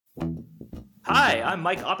Hi, I'm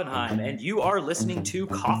Mike Oppenheim, and you are listening to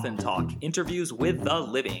Coffin Talk, Interviews with the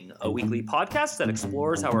Living, a weekly podcast that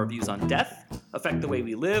explores how our views on death affect the way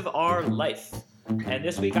we live our life. And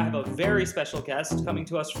this week I have a very special guest coming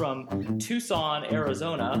to us from Tucson,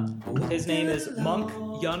 Arizona. His name is Monk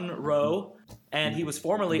Yun Ro, and he was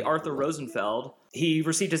formerly Arthur Rosenfeld. He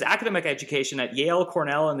received his academic education at Yale,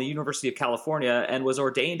 Cornell, and the University of California, and was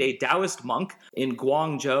ordained a Daoist monk in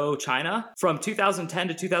Guangzhou, China. From 2010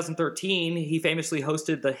 to 2013, he famously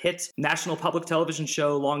hosted the hit national public television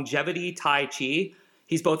show Longevity Tai Chi.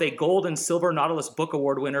 He's both a gold and silver Nautilus Book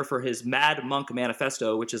Award winner for his Mad Monk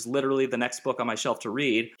Manifesto, which is literally the next book on my shelf to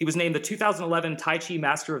read. He was named the 2011 Tai Chi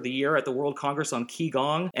Master of the Year at the World Congress on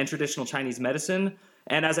Qigong and Traditional Chinese Medicine.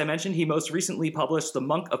 And as I mentioned, he most recently published The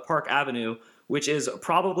Monk of Park Avenue, which is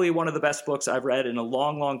probably one of the best books I've read in a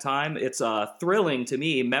long, long time. It's thrilling to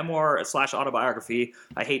me, memoir/autobiography.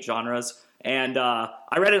 I hate genres. And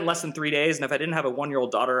I read it in less than 3 days, and if I didn't have a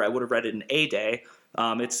one-year-old daughter, I would have read it in a day.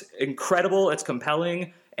 It's incredible, it's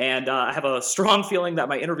compelling, and I have a strong feeling that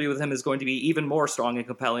my interview with him is going to be even more strong and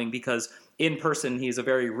compelling because in person, he's a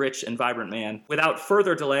very rich and vibrant man. Without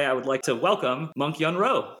further delay, I would like to welcome Monk Yun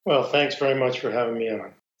Ro. Well, thanks very much for having me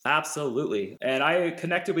on. Absolutely. And I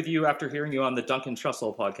connected with you after hearing you on the Duncan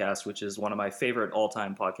Trussell podcast, which is one of my favorite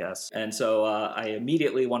all-time podcasts. And so I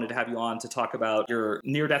immediately wanted to have you on to talk about your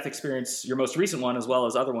near-death experience, your most recent one, as well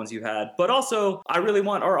as other ones you had. But also, I really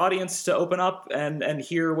want our audience to open up and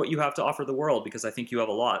hear what you have to offer the world, because I think you have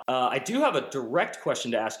a lot. I do have a direct question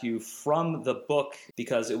to ask you from the book,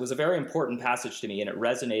 because it was a very important passage to me and it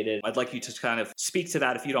resonated. I'd like you to kind of speak to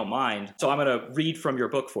that if you don't mind. So I'm going to read from your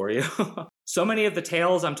book for you. So many of the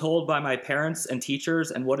tales I'm told by my parents and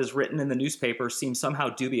teachers and what is written in the newspaper seem somehow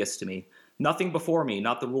dubious to me. Nothing before me,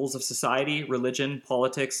 not the rules of society, religion,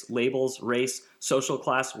 politics, labels, race, social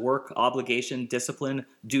class, work, obligation, discipline,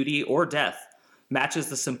 duty, or death, matches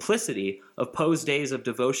the simplicity of Poe's days of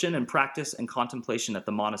devotion and practice and contemplation at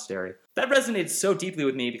the monastery. That resonates so deeply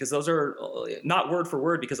with me because those are not word for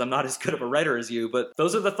word because I'm not as good of a writer as you, but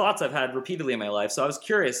those are the thoughts I've had repeatedly in my life. So I was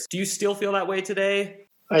curious, do you still feel that way today?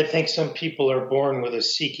 I think some people are born with a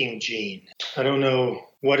seeking gene. I don't know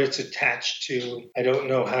what it's attached to. I don't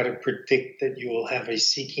know how to predict that you will have a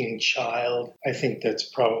seeking child. I think that's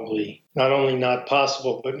probably not only not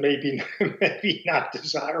possible, but maybe not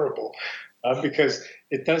desirable, because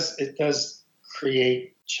it does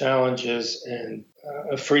create challenges and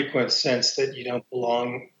a frequent sense that you don't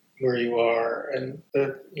belong where you are, and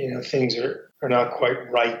that things are not quite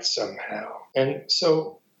right somehow. And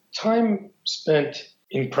so time spent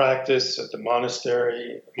in practice at the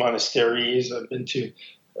monasteries, I've been to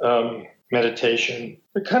meditation.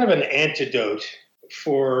 They're kind of an antidote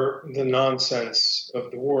for the nonsense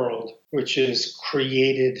of the world, which is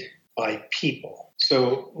created by people.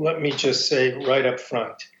 So let me just say right up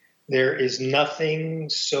front, there is nothing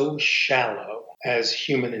so shallow as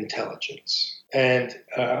human intelligence. And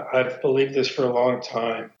I've believed this for a long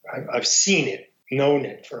time. I've seen it, known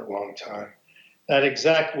it for a long time. That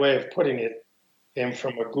exact way of putting it came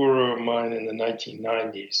from a guru of mine in the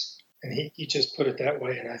 1990s. And he just put it that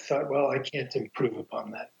way. And I thought, well, I can't improve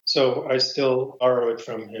upon that. So I still borrow it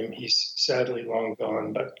from him. He's sadly long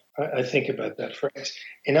gone, but I think about that phrase.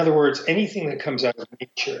 In other words, anything that comes out of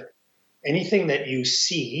nature, anything that you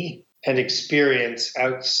see and experience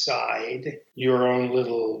outside your own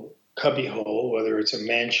little cubbyhole, whether it's a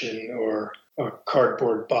mansion or a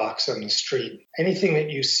cardboard box on the street, anything that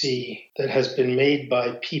you see that has been made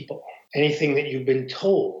by people, anything that you've been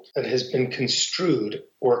told that has been construed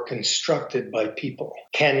or constructed by people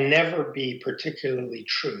can never be particularly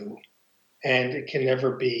true, and it can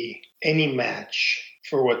never be any match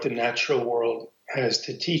for what the natural world has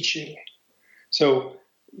to teach you. So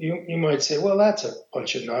you might say, well, that's a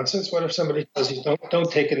bunch of nonsense. What if somebody tells you,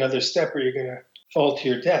 don't take another step or you're going to fall to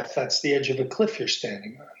your death? That's the edge of a cliff you're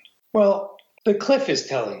standing on. Well, the cliff is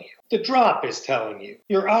telling you. The drop is telling you.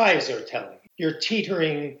 Your eyes are telling you. Your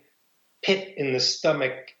teetering pit in the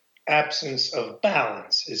stomach absence of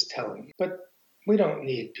balance is telling you. But we don't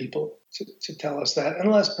need people to tell us that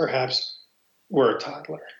unless perhaps we're a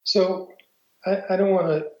toddler. So I don't want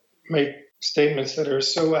to make statements that are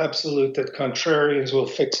so absolute that contrarians will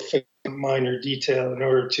fix a minor detail in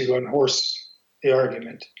order to unhorse the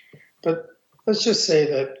argument. But let's just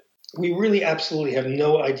say that we really absolutely have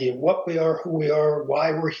no idea what we are, who we are,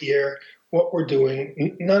 why we're here, what we're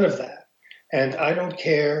doing, none of that. And I don't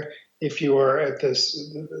care if you are at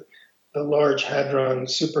the Large Hadron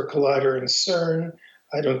Super Collider in CERN.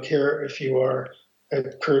 I don't care if you are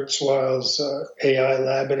at Kurzweil's AI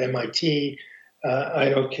lab at MIT. I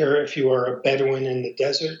don't care if you are a Bedouin in the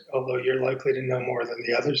desert, although you're likely to know more than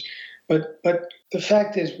the others. But the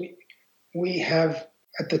fact is, we have,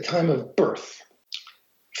 at the time of birth,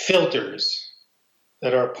 filters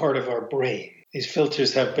that are part of our brain. These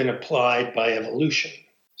filters have been applied by evolution.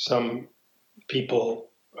 Some people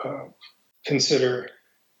consider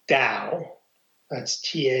Tao, that's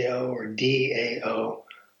T-A-O or D-A-O,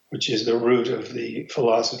 which is the root of the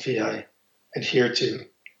philosophy I adhere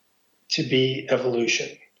to be evolution.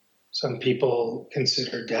 Some people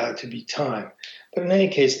consider Tao to be time. But in any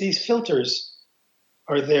case, these filters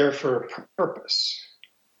are there for a purpose.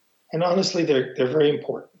 And honestly, they're very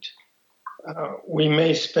important. We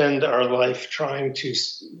may spend our life trying to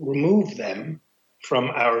remove them from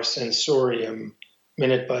our sensorium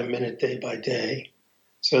minute by minute, day by day,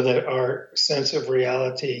 so that our sense of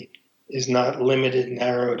reality is not limited,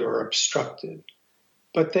 narrowed, or obstructed.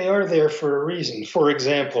 But they are there for a reason. For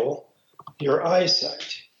example, your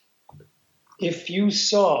eyesight. If you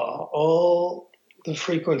saw all the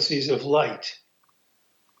frequencies of light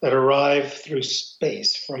that arrive through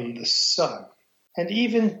space from the sun, and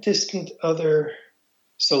even distant other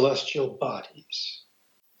celestial bodies,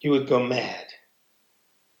 you would go mad.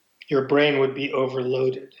 Your brain would be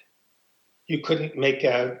overloaded. You couldn't make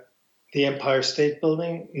out the Empire State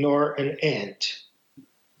Building nor an ant.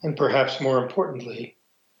 And perhaps more importantly,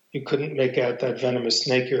 you couldn't make out that venomous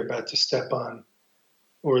snake you're about to step on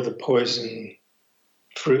or the poison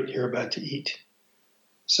fruit you're about to eat.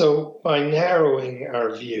 So by narrowing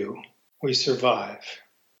our view, we survive.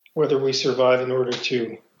 Whether we survive in order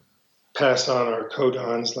to pass on our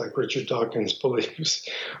codons like Richard Dawkins believes,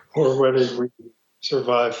 or whether we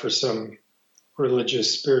survive for some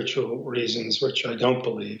religious, spiritual reasons, which I don't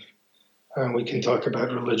believe. We can talk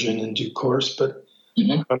about religion in due course, but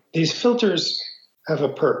these filters have a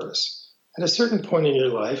purpose. At a certain point in your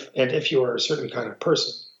life, and if you are a certain kind of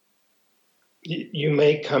person, you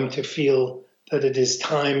may come to feel that it is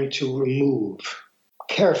time to remove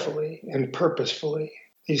carefully and purposefully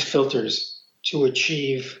these filters to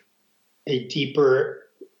achieve a deeper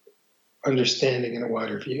understanding and a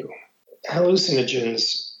wider view.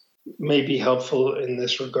 Hallucinogens may be helpful in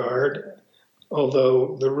this regard,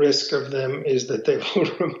 although the risk of them is that they will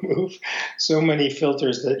remove so many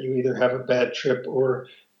filters that you either have a bad trip or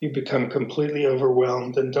you become completely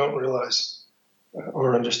overwhelmed and don't realize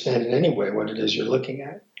or understand in any way what it is you're looking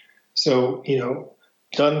at. So,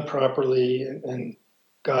 done properly and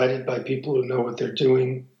guided by people who know what they're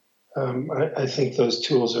doing, I think those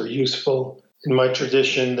tools are useful. In my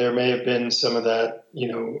tradition, there may have been some of that,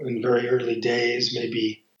 in very early days,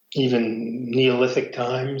 maybe even Neolithic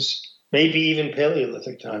times, maybe even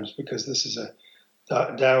Paleolithic times, because this is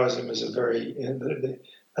Taoism is a very,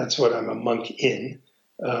 that's what I'm a monk in.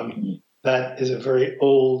 That is a very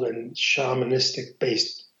old and shamanistic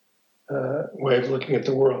based way of looking at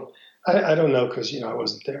the world. I don't know because, I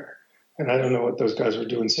wasn't there. And I don't know what those guys were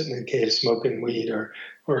doing, sitting in a cave smoking weed or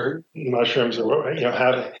mushrooms or,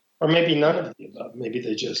 or maybe none of the above. Maybe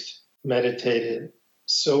they just meditated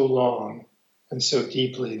so long and so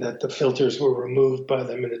deeply that the filters were removed by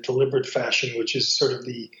them in a deliberate fashion, which is sort of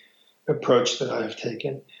the approach that I've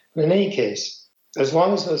taken. But in any case, as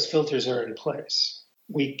long as those filters are in place,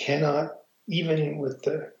 we cannot, even with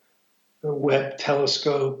the Webb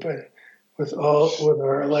telescope and with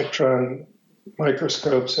our electron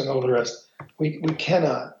microscopes and all the rest, we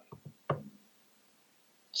cannot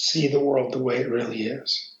see the world the way it really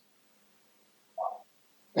is.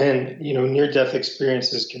 And, near-death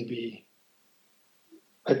experiences can be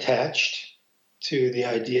attached to the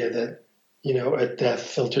idea that, at death,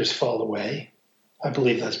 filters fall away. I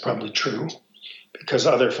believe that's probably true because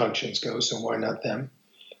other functions go, so why not them?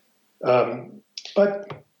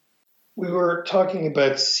 But we were talking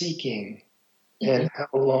about seeking and how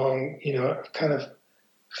long, I've kind of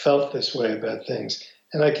felt this way about things.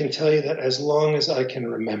 And I can tell you that as long as I can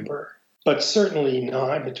remember, but certainly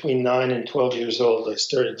between 9 and 12 years old, I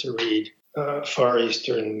started to read Far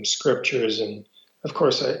Eastern scriptures. And of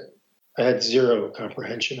course, I had zero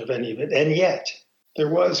comprehension of any of it. And yet, there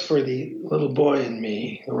was for the little boy in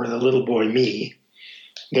me, or the little boy me,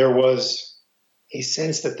 there was a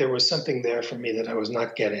sense that there was something there for me that I was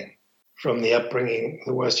not getting from the upbringing,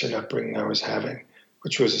 the Western upbringing I was having,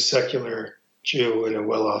 which was a secular Jew in a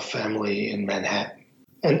well-off family in Manhattan.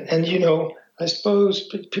 And I suppose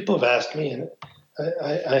people have asked me, and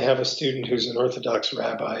I have a student who's an Orthodox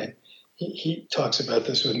rabbi, and he talks about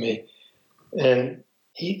this with me. And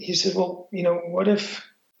he said, well, what if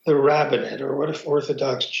the rabbinate, or what if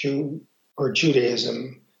Orthodox Jew or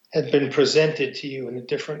Judaism had been presented to you in a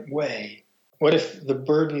different way What if the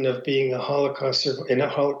burden of being in a Holocaust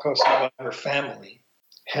survivor family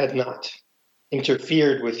had not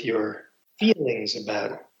interfered with your feelings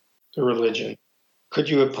about the religion? Could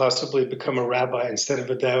you have possibly become a rabbi instead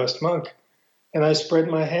of a Daoist monk? And I spread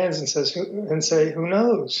my hands and say, who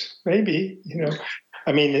knows? Maybe,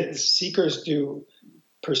 I mean, seekers do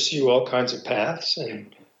pursue all kinds of paths,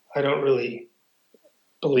 and I don't really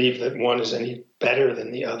believe that one is any better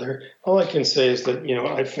than the other. All I can say is that,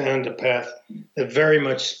 I found a path that very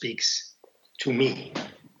much speaks to me.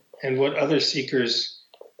 And what other seekers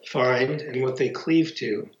find and what they cleave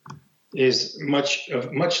to is much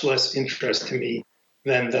less interest to me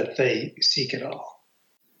than that they seek it all.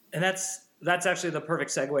 And that's actually the perfect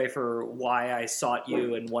segue for why I sought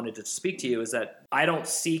you and wanted to speak to you, is that I don't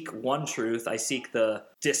seek one truth. I seek the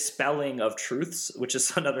dispelling of truths, which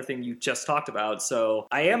is another thing you just talked about. So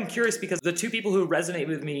I am curious, because the two people who resonate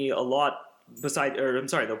with me a lot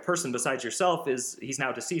the person besides yourself he's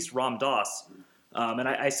now deceased, Ram Dass. And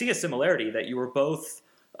I see a similarity that you were both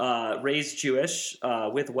raised Jewish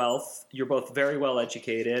with wealth. You're both very well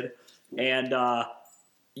educated. And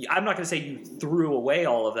I'm not going to say you threw away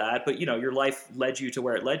all of that, but your life led you to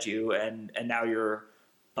where it led you, and now you're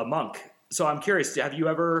a monk. So I'm curious, did you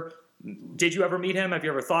ever meet him? Have you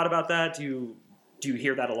ever thought about that? Do you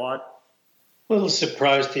hear that a lot? A little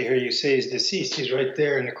surprised to hear you say he's deceased. He's right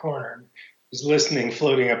there in the corner. He's listening,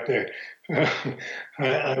 floating up there.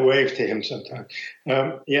 I wave to him sometimes.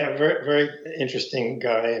 Yeah, very, very interesting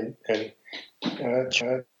guy and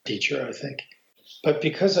teacher, I think. But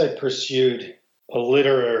because I pursued a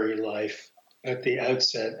literary life at the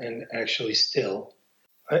outset, and actually still,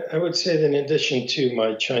 I would say that in addition to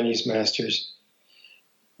my Chinese masters,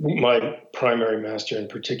 my primary master in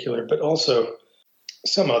particular, but also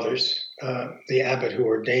some others, the abbot who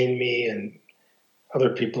ordained me and other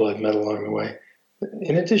people I've met along the way.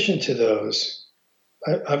 In addition to those,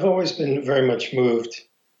 I've always been very much moved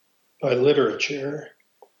by literature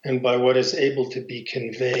and by what is able to be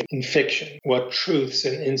conveyed in fiction, what truths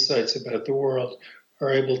and insights about the world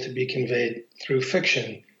are able to be conveyed through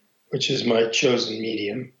fiction, which is my chosen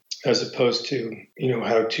medium, as opposed to,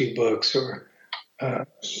 how-to books or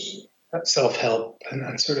self-help and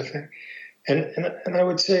that sort of thing. And I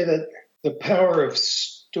would say that the power of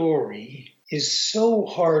story is so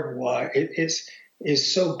hardwired, it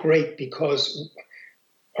is so great because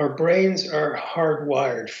our brains are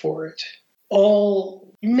hardwired for it. All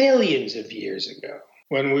millions of years ago,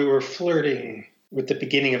 when we were flirting with the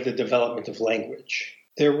beginning of the development of language,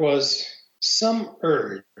 there was some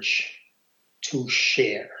urge to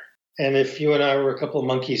share. And if you and I were a couple of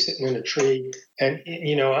monkeys sitting in a tree and,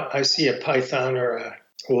 I see a python or a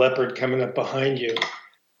leopard coming up behind you,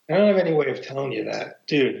 I don't have any way of telling you that.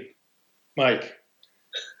 Dude, Mike,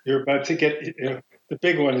 you're about to get, the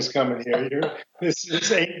big one is coming here.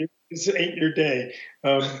 This ain't your day,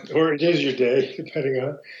 or it is your day, depending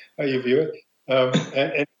on how you view it.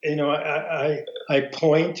 I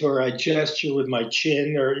point or I gesture with my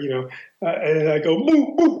chin, or and I go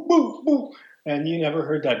boo, boo, boo, boo, and you never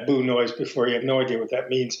heard that boo noise before. You have no idea what that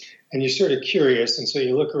means, and you're sort of curious, and so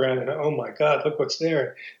you look around and oh my God, look what's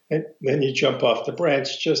there, and then you jump off the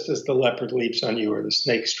branch just as the leopard leaps on you or the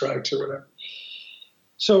snake strikes or whatever.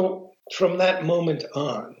 So from that moment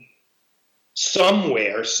on,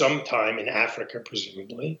 somewhere, sometime in Africa,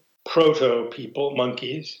 presumably, proto-people,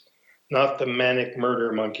 monkeys, not the manic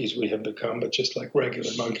murder monkeys we have become, but just like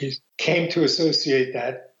regular monkeys, came to associate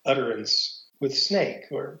that utterance with snake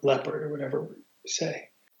or leopard or whatever we say.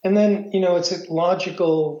 And then, it's a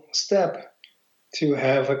logical step to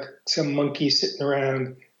have some monkeys sitting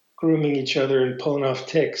around grooming each other and pulling off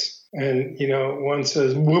ticks. And, one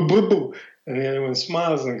says, boo, boo, boo. And the other one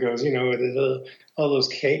smiles and goes, with all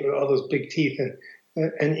those big teeth. And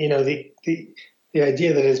the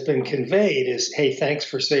idea that has been conveyed is, hey, thanks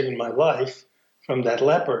for saving my life from that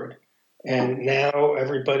leopard. And now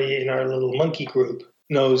everybody in our little monkey group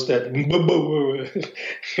knows that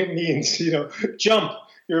it means, jump,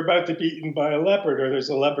 you're about to be eaten by a leopard, or there's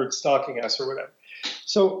a leopard stalking us or whatever.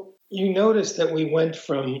 So you notice that we went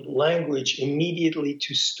from language immediately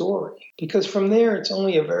to story, because from there it's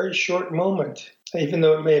only a very short moment, even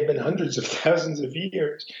though it may have been hundreds of thousands of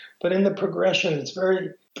years. But in the progression, it's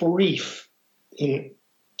very brief in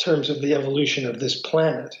terms of the evolution of this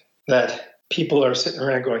planet, that people are sitting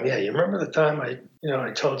around going, yeah, you remember the time I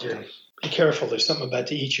told you, be careful, there's something about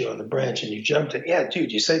to eat you on the branch, and you jumped in. Yeah,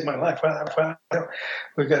 dude, you saved my life.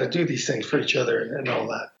 We've got to do these things for each other and all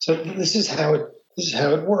that. So this is how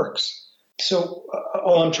it works. So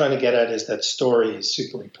all I'm trying to get at is that story is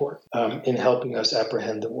super important in helping us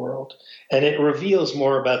apprehend the world. And it reveals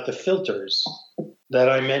more about the filters that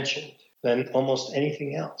I mentioned. than almost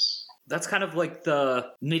anything else. That's kind of like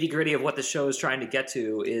the nitty-gritty of what the show is trying to get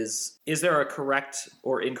to is there a correct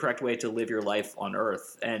or incorrect way to live your life on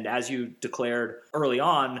Earth? And as you declared early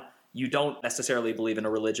on, you don't necessarily believe in a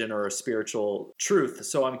religion or a spiritual truth.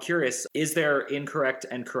 So I'm curious, is there incorrect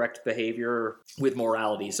and correct behavior with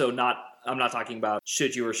morality? So I'm not talking about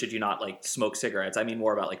should you or should you not like smoke cigarettes. I mean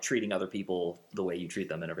more about like treating other people the way you treat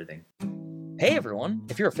them and everything. Hey everyone,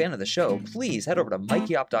 if you're a fan of the show, please head over to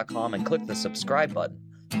mikeyop.com and click the subscribe button.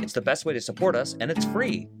 It's the best way to support us, and it's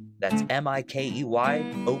free. That's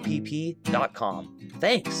MIKEYOPP.com.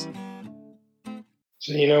 Thanks.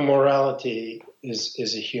 So, morality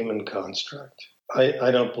is a human construct.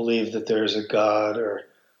 I don't believe that there's a God or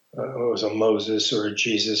was a Moses or a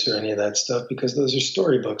Jesus or any of that stuff, because those are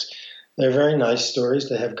storybooks. They're very nice stories.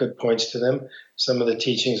 They have good points to them. Some of the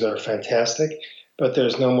teachings are fantastic, but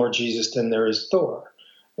there's no more Jesus than there is Thor.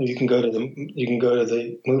 You can go to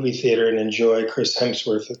the movie theater and enjoy Chris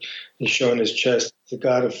Hemsworth is showing his chest, the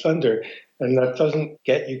God of Thunder, and that doesn't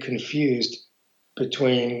get you confused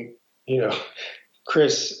between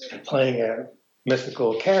Chris playing a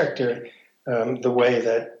mythical character the way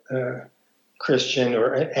that Christian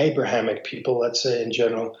or Abrahamic people, let's say in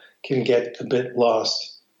general, can get a bit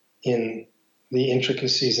lost in the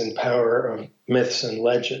intricacies and power of myths and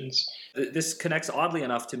legends. This connects oddly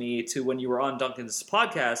enough to me to when you were on Duncan's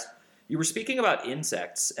podcast, you were speaking about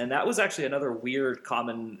insects. And that was actually another weird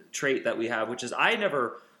common trait that we have, which is I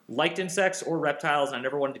never liked insects or reptiles, and I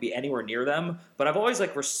never wanted to be anywhere near them. But I've always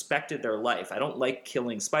respected their life. I don't like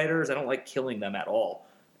killing spiders. I don't like killing them at all.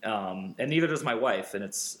 And neither does my wife. And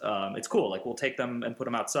it's cool. We'll take them and put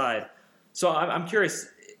them outside. So I'm curious,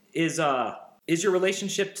 is your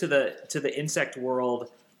relationship to the insect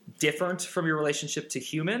world different from your relationship to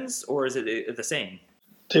humans, or is it the same?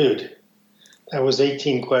 Dude, that was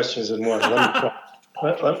 18 questions in one. Let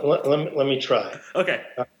me try. Okay.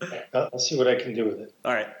 I'll see what I can do with it.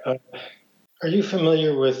 All right. Are you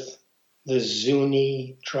familiar with the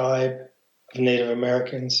Zuni tribe of Native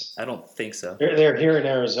Americans? I don't think so. They're here in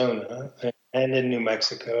Arizona and in New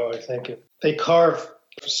Mexico, I think. They carve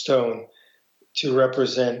stone to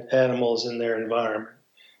represent animals in their environment.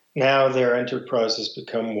 Now their enterprise has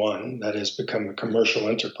become one that has become a commercial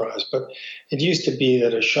enterprise. But it used to be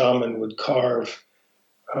that a shaman would carve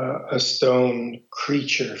a stone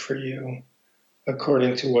creature for you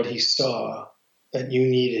according to what he saw that you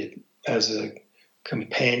needed as a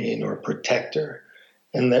companion or protector.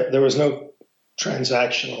 And there was no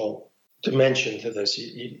transactional dimension to this.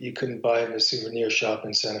 You couldn't buy it in a souvenir shop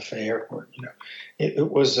in Santa Fe Airport.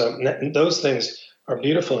 It was those things are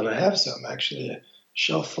beautiful, and I have some actually. A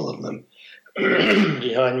shelf full of them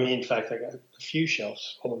behind me. In fact, I got a few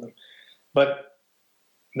shelves full of them. But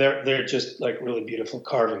they're just really beautiful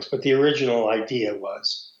carvings. But the original idea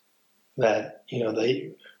was that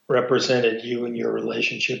they represented you and your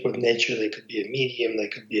relationship with nature. They could be a medium, they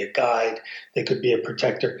could be a guide, they could be a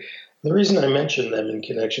protector. The reason I mention them in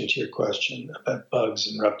connection to your question about bugs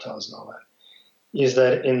and reptiles and all that is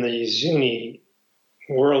that in the Zuni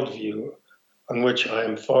worldview, on which I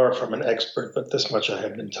am far from an expert, but this much I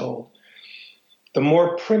have been told, the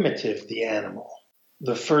more primitive the animal,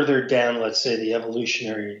 the further down, let's say, the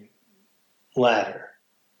evolutionary ladder.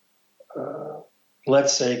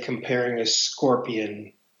 Let's say comparing a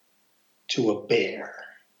scorpion to a bear.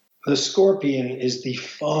 The scorpion is the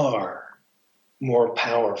far more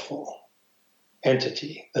powerful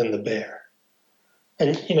entity than the bear.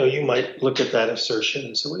 And, you might look at that assertion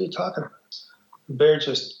and say, what are you talking about? The bear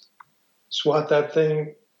just swat that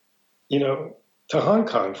thing, to Hong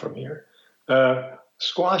Kong from here.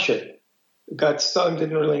 Squash it. Got stung,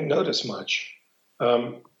 didn't really notice much.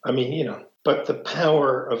 But the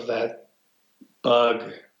power of that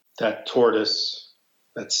bug, that tortoise,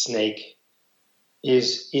 that snake,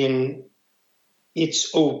 is in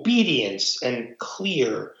its obedience and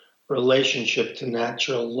clear relationship to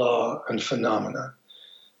natural law and phenomena.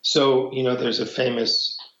 So, there's a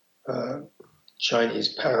famous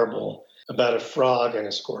Chinese parable about a frog and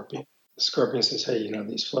a scorpion. The scorpion says, hey,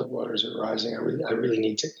 these floodwaters are rising. I really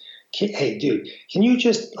need to. Hey, dude, can you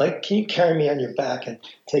carry me on your back and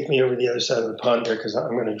take me over the other side of the pond there, because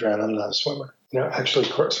I'm going to drown. I'm not a swimmer. Actually,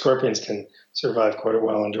 scorpions can survive quite a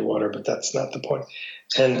while underwater, but that's not the point.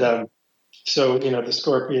 And so, the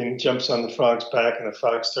scorpion jumps on the frog's back, and the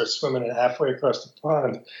frog starts swimming, and halfway across the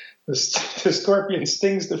pond, the scorpion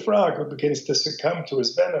stings the frog, who begins to succumb to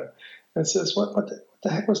his venom, and says, what the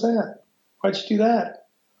heck was that? Why'd you do that?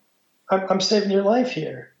 I'm saving your life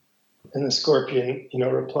here. And the scorpion,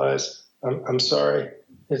 replies, I'm sorry.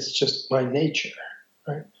 It's just my nature,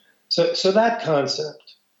 right? So that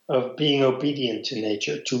concept of being obedient to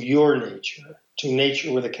nature, to your nature, to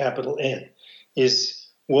nature with a capital N, is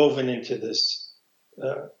woven into this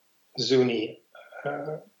Zuni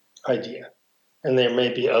idea. And there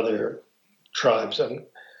may be other tribes. I'm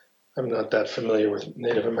not that familiar with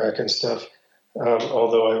Native American stuff,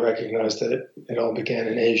 although I recognize that it all began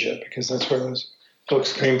in Asia because that's where those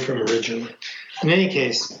folks came from originally. In any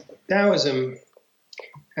case, Taoism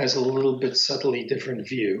has a little bit subtly different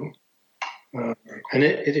view, and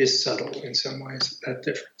it is subtle in some ways, that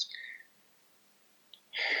difference.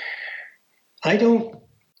 I don't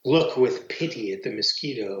look with pity at the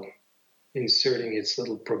mosquito inserting its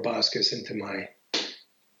little proboscis into my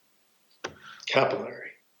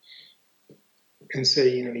capillary and say,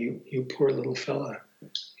 you poor little fella,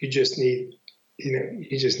 you just need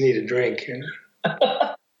a drink, and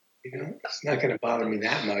it's not going to bother me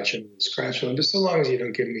that much and scratch them, but so long as you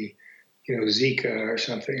don't give me, Zika or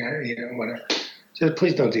something, whatever. So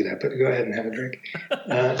please don't do that, but go ahead and have a drink.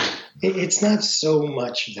 It's not so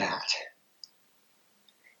much that.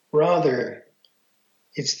 Rather,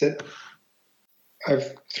 it's that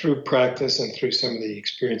through practice and through some of the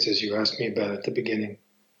experiences you asked me about at the beginning,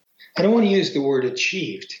 I don't want to use the word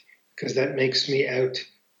achieved because that makes me out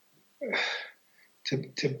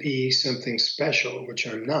to be something special, which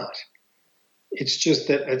I'm not. It's just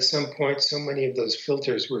that at some point, so many of those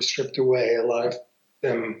filters were stripped away, a lot of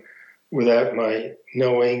them without my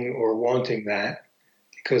knowing or wanting that,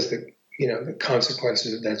 because the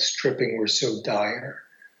consequences of that stripping were so dire,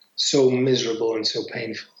 so miserable and so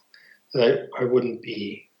painful that I wouldn't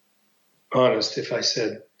be honest if I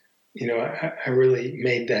said, I really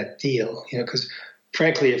made that deal, because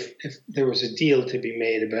frankly, if there was a deal to be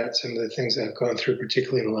made about some of the things I've gone through,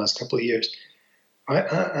 particularly in the last couple of years,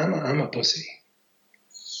 I'm a pussy.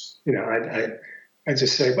 I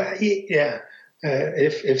just say, well, yeah.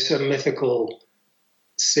 If some mythical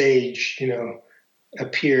sage,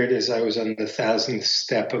 appeared as I was on the 1,000th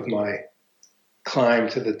step of my climb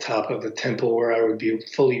to the top of the temple where I would be a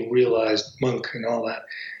fully realized monk and all that,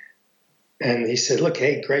 and he said, "Look,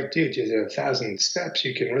 hey, great dude, you're 1,000 steps.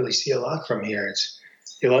 You can really see a lot from here.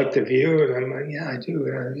 You like the view?" And I'm like, "Yeah, I do.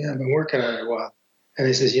 I've been working on it a while." And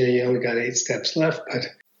he says, "You only got 8 steps left, but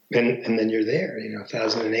and then you're there.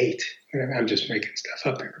 1,008." I'm just making stuff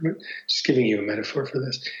up here, but just giving you a metaphor for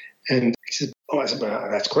this. And he says, "Oh," I said, "Well,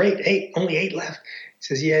 that's great. Only 8 left." He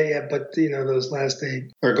says, "Yeah, but those last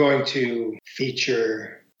 8 are going to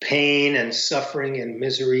feature pain and suffering and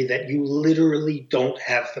misery that you literally don't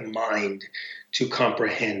have the mind to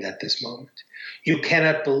comprehend at this moment. You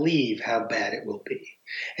cannot believe how bad it will be.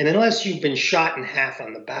 And unless you've been shot in half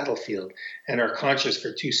on the battlefield and are conscious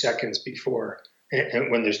for 2 seconds before, and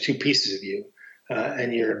when there's 2 pieces of you,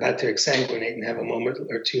 and you're about to exsanguinate and have a moment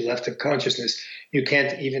or 2 left of consciousness, you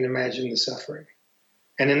can't even imagine the suffering.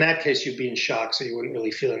 And in that case, you'd be in shock, so you wouldn't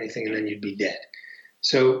really feel anything, and then you'd be dead."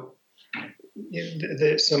 So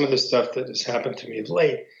some of the stuff that has happened to me of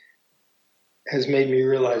late has made me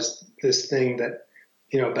realize this thing that,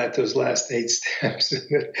 about those last 8 steps.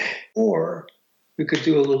 Or we could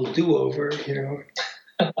do a little do-over, You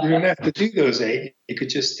don't have to do those 8. You could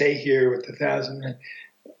just stay here with the 1,000.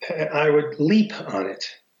 I would leap on it,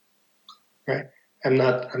 right? I'm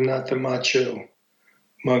not the macho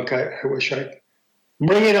monk. I wish I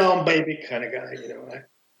bring it on, baby kind of guy,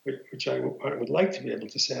 which I would like to be able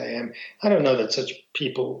to say I am. I don't know that such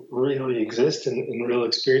people really exist in real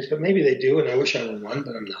experience, but maybe they do, and I wish I were one,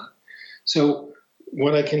 but I'm not. So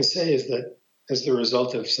what I can say is that as the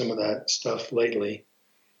result of some of that stuff lately,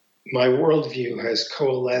 my worldview has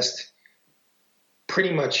coalesced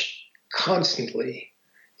pretty much constantly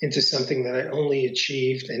into something that I only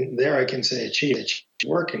achieved, and there I can say achieved,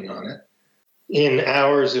 working on it, in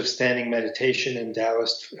hours of standing meditation in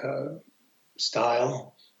Daoist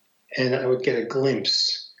style. And I would get a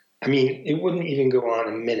glimpse. I mean, it wouldn't even go on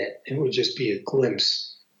a minute. It would just be a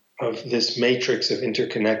glimpse of this matrix of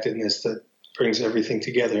interconnectedness that brings everything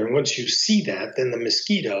together. And once you see that, then the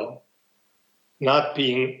mosquito, not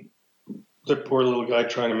being the poor little guy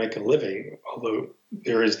trying to make a living, although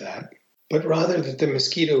there is that, but rather that the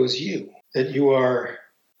mosquito is you, that you are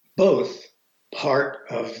both part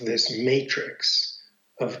of this matrix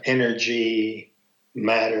of energy,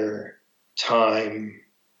 matter, time,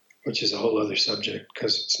 which is a whole other subject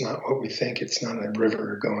because it's not what we think. It's not a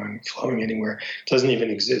river flowing anywhere. It doesn't even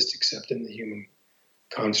exist except in the human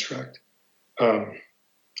construct.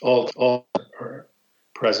 All are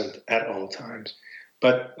present at all times.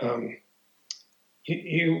 But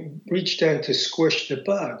you reach down to squish the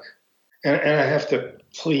bug. And I have to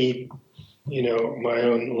plead, my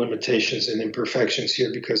own limitations and imperfections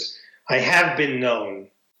here because I have been known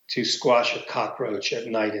to squash a cockroach at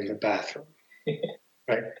night in the bathroom,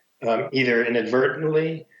 right? Either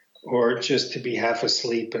inadvertently or just to be half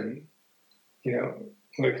asleep and,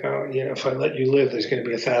 like, if I let you live, there's going to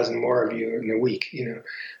be 1,000 more of you in a week,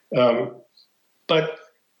 But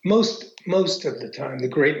most of the time, the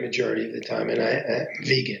great majority of the time, and I'm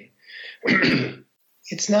vegan,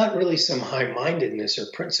 it's not really some high-mindedness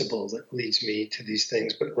or principle that leads me to these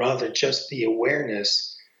things, but rather just the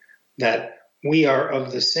awareness that we are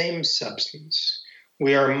of the same substance.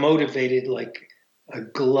 We are motivated like a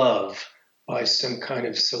glove by some kind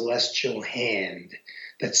of celestial hand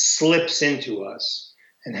that slips into us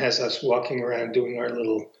and has us walking around doing our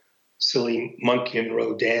little silly monkey and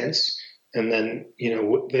row dance. And then,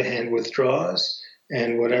 the hand withdraws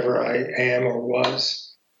and whatever I am or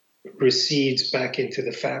was recedes back into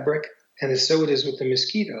the fabric. And so it is with the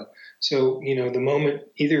mosquito. So, the moment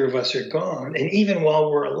either of us are gone, and even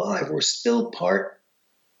while we're alive, we're still part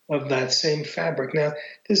of that same fabric. Now,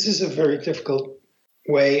 this is a very difficult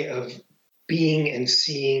way of being and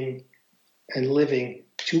seeing and living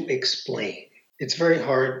to explain. It's very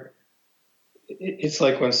hard. It's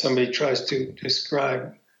like when somebody tries to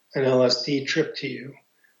describe an LSD trip to you,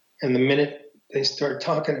 and the minute they start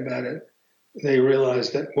talking about it, they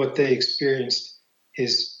realize that what they experienced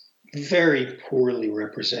is very poorly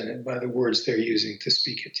represented by the words they're using to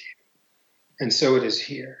speak it to you. And so it is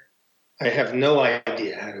here. I have no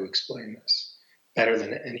idea how to explain this better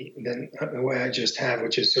than the way I just have,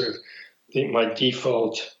 which is sort of my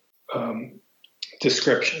default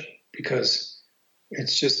description, because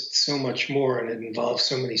it's just so much more and it involves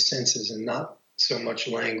so many senses and not so much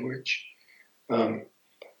language.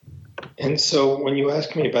 And so when you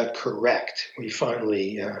ask me about correct, we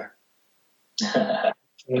finally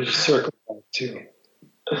circle back to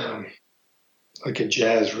like a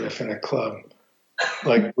jazz riff in a club,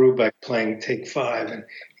 like Brubeck playing Take 5, and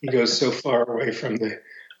he goes so far away from the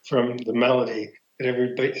melody that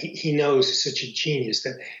everybody, he knows, he's such a genius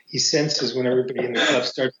that he senses when everybody in the club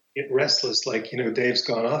starts to get restless, like, Dave's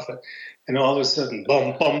gone off it. And all of a sudden,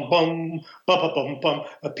 bum, bum, bum, bum, bum, bum,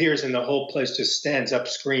 appears, and the whole place just stands up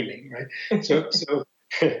screaming, right? So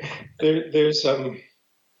there's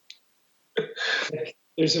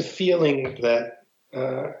a feeling that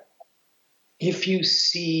if you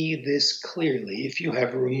see this clearly, if you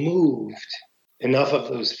have removed enough of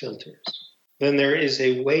those filters, then there is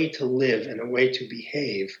a way to live and a way to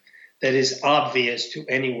behave that is obvious to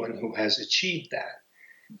anyone who has achieved that.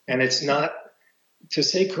 And it's not, to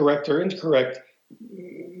say correct or incorrect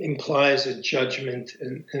implies a judgment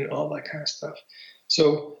and all that kind of stuff.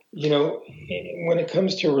 So, when it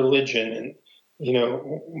comes to religion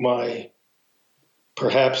and,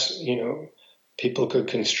 perhaps, people could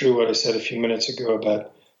construe what I said a few minutes ago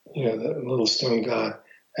about, the little stone god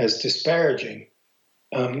as disparaging.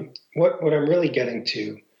 What I'm really getting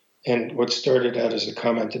to, and what started out as a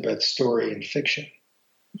comment about story and fiction,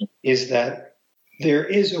 is that there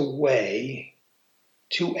is a way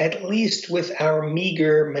to, at least with our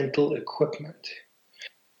meager mental equipment,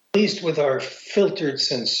 at least with our filtered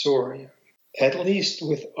sensorium, at least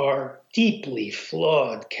with our deeply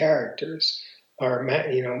flawed characters, our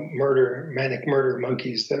manic murder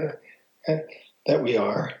monkeys that we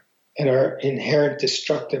are, and our inherent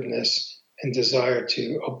destructiveness and desire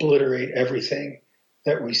to obliterate everything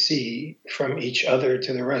that we see, from each other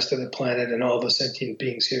to the rest of the planet and all the sentient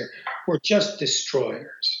beings here. We're just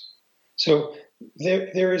destroyers. So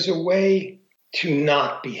there is a way to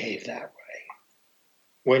not behave that way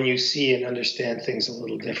when you see and understand things a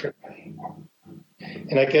little differently.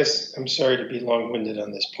 And I guess I'm sorry to be long-winded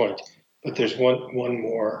on this point, but there's one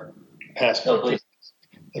more aspect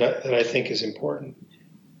that I think is important.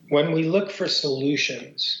 When we look for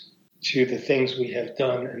solutions to the things we have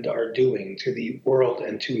done and are doing to the world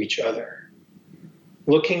and to each other,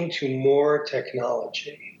 looking to more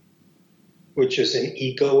technology, which is an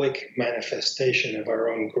egoic manifestation of our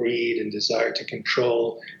own greed and desire to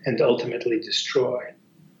control and ultimately destroy,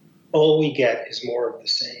 all we get is more of the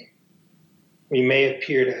same. We may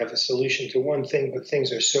appear to have a solution to one thing, but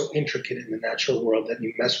things are so intricate in the natural world that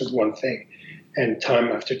you mess with one thing, and time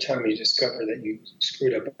after time you discover that you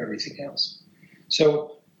screwed up everything else.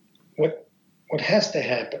 So what has to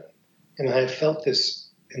happen, and I've felt this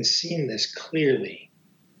and seen this clearly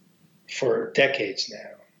for decades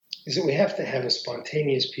now, is that we have to have a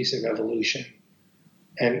spontaneous piece of evolution.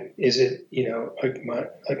 And is it,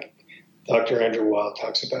 like Dr. Andrew Weil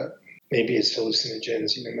talks about, maybe it's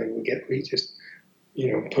hallucinogens, maybe we just,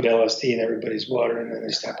 put LSD in everybody's water and then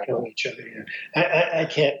they stop killing each other. I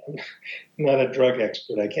can't, I'm not a drug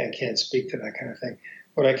expert. I can't speak to that kind of thing.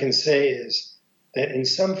 What I can say is that in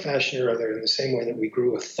some fashion or other, in the same way that we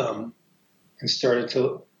grew a thumb and started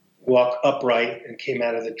to walk upright and came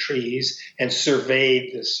out of the trees and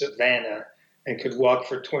surveyed the savannah and could walk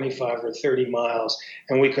for 25 or 30 miles,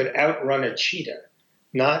 and we could outrun a cheetah,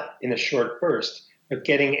 not in a short burst, but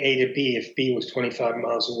getting A to B. If B was 25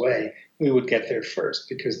 miles away, we would get there first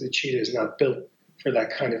because the cheetah is not built for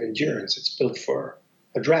that kind of endurance. It's built for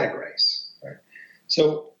a drag race. Right?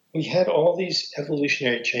 So we had all these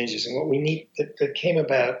evolutionary changes, and what we need that came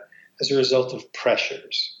about as a result of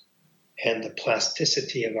pressures and the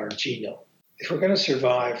plasticity of our genome. If we're going to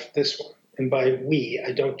survive this one, and by we,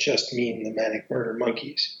 I don't just mean the manic murder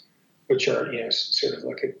monkeys, which are sort of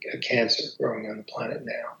like a cancer growing on the planet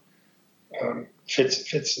now.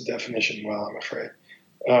 Fits the definition well, I'm afraid.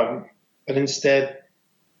 But instead,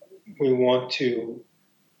 we want to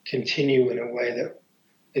continue in a way that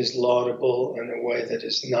is laudable, in a way that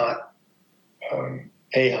is not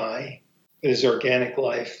AI, that is organic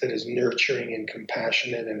life, that is nurturing and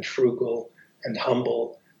compassionate and frugal and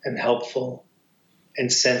humble and helpful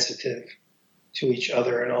and sensitive to each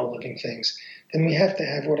other and all living things, then we have to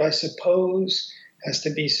have what I suppose has to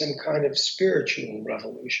be some kind of spiritual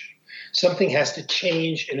revolution. Something has to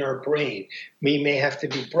change in our brain. We may have to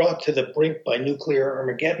be brought to the brink by nuclear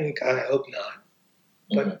Armageddon. God, I hope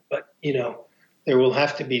not. But there will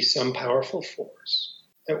have to be some powerful force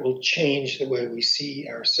that will change the way we see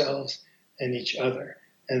ourselves and each other.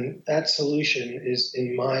 And that solution is,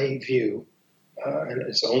 in my view, and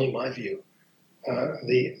it's only my view,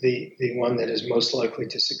 the one that is most likely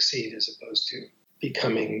to succeed, as opposed to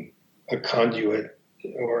becoming a conduit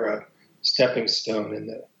or a stepping stone in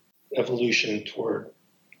the evolution toward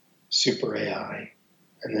super AI,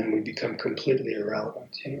 and then we become completely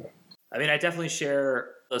irrelevant. I mean, I definitely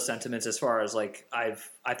share those sentiments as far as like I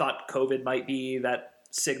thought COVID might be that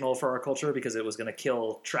signal for our culture because it was going to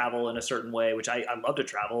kill travel in a certain way, which I love to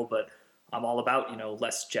travel, but I'm all about,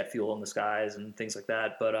 less jet fuel in the skies and things like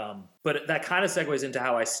that. But that kind of segues into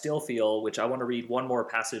how I still feel, which I want to read one more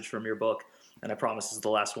passage from your book, and I promise this is the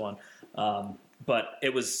last one. But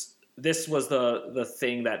this was the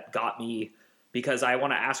thing that got me, because I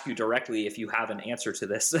want to ask you directly if you have an answer to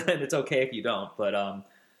this, and it's okay if you don't. But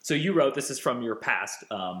so you wrote, this is from your past.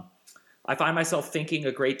 I find myself thinking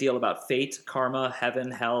a great deal about fate, karma,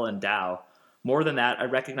 heaven, hell, and Tao. More than that, I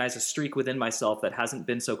recognize a streak within myself that hasn't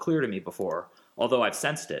been so clear to me before, although I've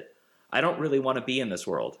sensed it. I don't really want to be in this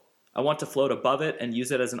world. I want to float above it and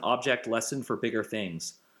use it as an object lesson for bigger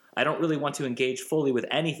things. I don't really want to engage fully with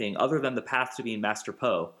anything other than the path to being Master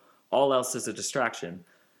Po. All else is a distraction.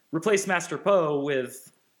 Replace Master Po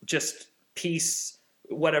with just peace,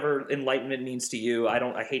 whatever enlightenment means to you.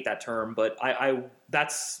 I hate that term, but I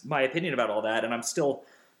that's my opinion about all that, and I'm still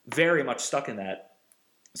very much stuck in that.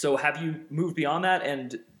 So have you moved beyond that,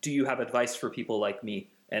 and do you have advice for people like me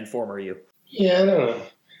and former you? Yeah, I don't know.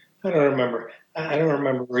 I don't remember. I don't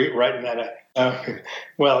remember writing that.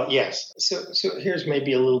 Well, yes. So here's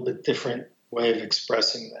maybe a little bit different way of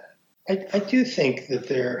expressing that. I do think that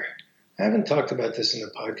I haven't talked about this in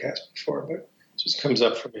the podcast before, but it just comes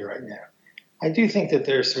up for me right now. I do think that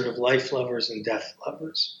there are sort of life lovers and death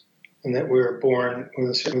lovers, and that we're born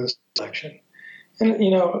with a certain selection. And,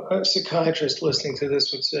 a psychiatrist listening to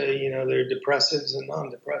this would say, there are depressives and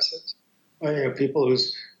non-depressives. People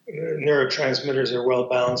whose neurotransmitters are well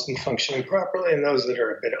balanced and functioning properly, and those that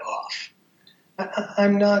are a bit off.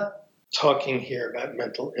 I'm not talking here about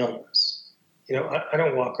mental illness. I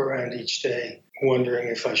don't walk around each day wondering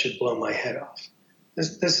if I should blow my head off.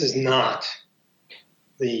 This is not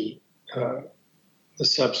the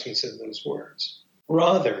substance of those words.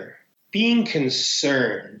 Rather, being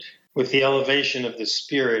concerned with the elevation of the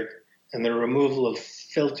spirit and the removal of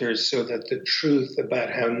filters so that the truth about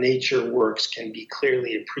how nature works can be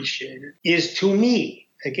clearly appreciated is, to me,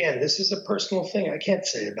 again, this is a personal thing. I can't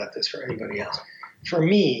say about this for anybody else. For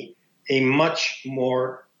me, a much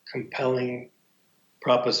more compelling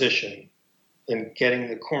proposition than getting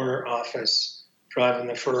the corner office, driving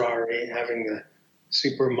the Ferrari, having the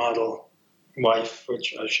supermodel wife,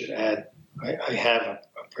 which I should add, I have a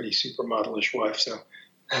pretty supermodelish wife, so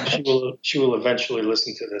she will eventually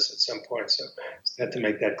listen to this at some point, so I have to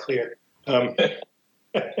make that clear. But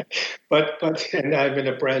and I'm in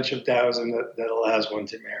a branch of Taoism that allows one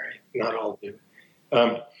to marry. Not all do.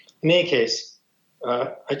 In any case,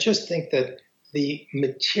 I just think that the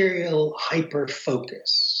material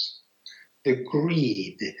hyper-focus, the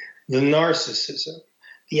greed, the narcissism,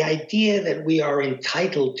 the idea that we are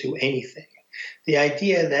entitled to anything, the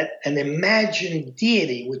idea that an imagined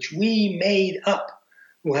deity which we made up,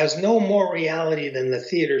 who has no more reality than the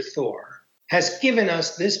theater Thor, has given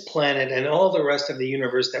us this planet and all the rest of the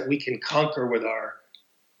universe that we can conquer with our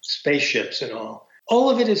spaceships and all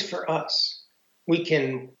of it is for us. We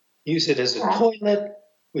can use it as a toilet.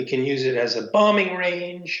 We can use it as a bombing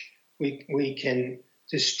range. We can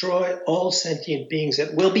destroy all sentient beings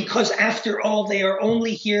at will, because after all, they are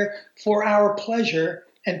only here for our pleasure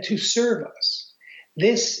and to serve us.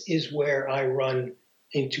 This is where I run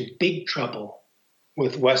into big trouble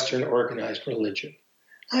with Western organized religion.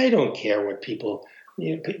 I don't care what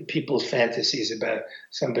people's fantasies about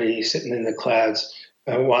somebody sitting in the clouds,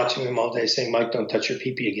 watching them all day saying, Mike, don't touch your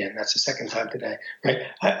pee-pee again. That's the second time today, right?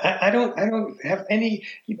 I don't have any,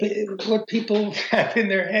 what people have in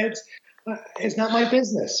their heads. It's not my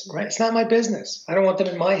business, right? It's not my business. I don't want them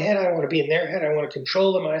in my head. I don't want to be in their head. I want to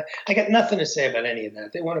control them. I got nothing to say about any of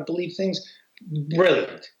that. They want to believe things.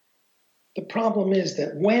 Brilliant. The problem is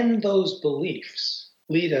that when those beliefs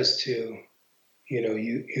lead us to,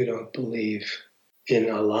 you don't believe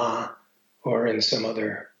in Allah or in some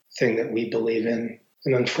other thing that we believe in,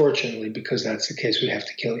 and unfortunately, because that's the case, we have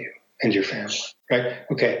to kill you and your family, right?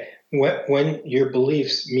 Okay, when your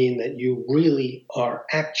beliefs mean that you really are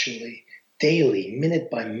actually daily, minute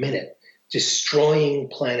by minute, destroying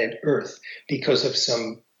planet Earth because of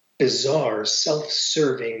some bizarre,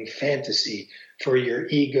 self-serving fantasy for your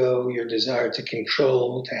ego, your desire to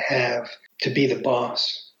control, to have, to be the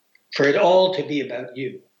boss, for it all to be about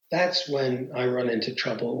you. That's when I run into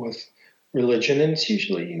trouble with religion, and it's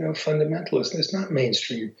usually, fundamentalist. It's not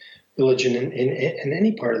mainstream religion in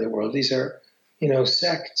any part of the world. These are,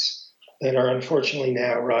 sects that are unfortunately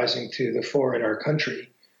now rising to the fore in our country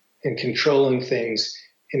and controlling things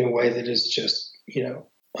in a way that is just,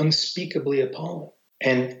 unspeakably appalling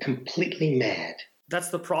and completely mad. That's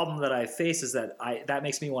the problem that I face, is that that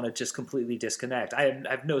makes me want to just completely disconnect. I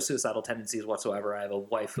have no suicidal tendencies whatsoever. I have a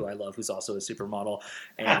wife who I love, who's also a supermodel,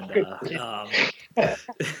 and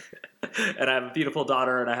and I have a beautiful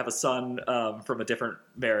daughter, and I have a son from a different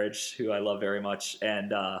marriage who I love very much.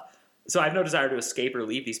 And so I have no desire to escape or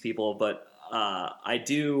leave these people, but I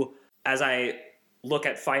do, as I look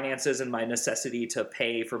at finances and my necessity to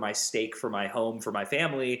pay for my stake, for my home, for my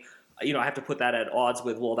family, I have to put that at odds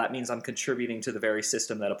with, well, that means I'm contributing to the very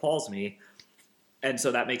system that appalls me. And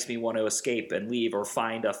so that makes me want to escape and leave or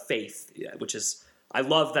find a faith, which is, I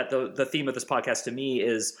love that the theme of this podcast to me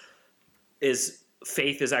is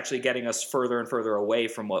faith is actually getting us further and further away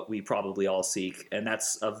from what we probably all seek. And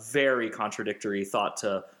that's a very contradictory thought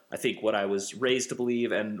to, I think, what I was raised to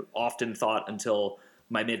believe and often thought until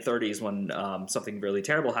my mid-30s when something really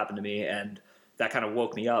terrible happened to me, and that kind of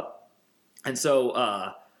woke me up. And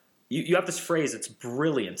so you have this phrase, it's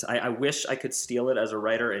brilliant. I wish I could steal it as a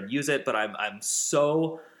writer and use it, but I'm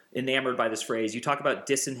so enamored by this phrase. You talk about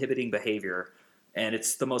disinhibiting behavior, and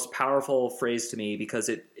it's the most powerful phrase to me because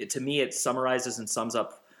it to me it summarizes and sums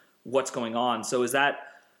up what's going on. So is that,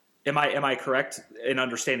 am I correct in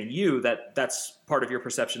understanding you that that's part of your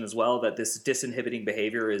perception as well, that this disinhibiting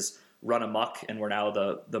behavior is run amok and we're now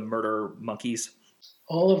the murder monkeys?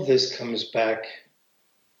 All of this comes back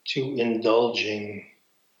to indulging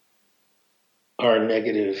our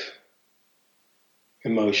negative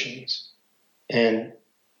emotions. And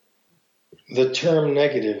the term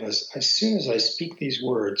negative, as soon as I speak these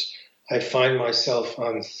words, I find myself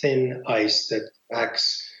on thin ice that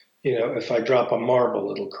cracks. If I drop a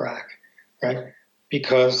marble, it'll crack, right?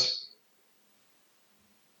 Because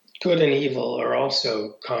good and evil are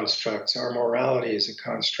also constructs. Our morality is a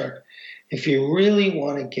construct. If you really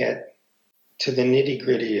want to get to the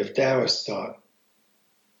nitty-gritty of Daoist thought,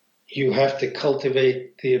 you have to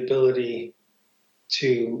cultivate the ability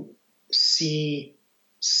to see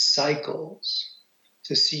cycles,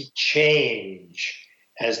 to see change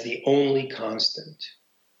as the only constant,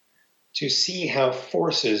 to see how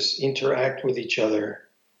forces interact with each other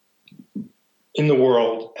in the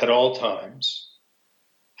world at all times,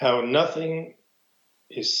 how nothing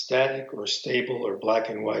is static or stable or black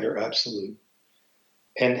and white or absolute,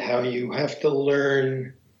 and how you have to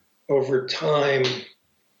learn over time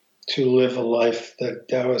to live a life that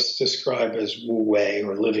Daoists describe as Wu Wei,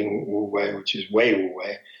 or living Wu Wei, which is Wei Wu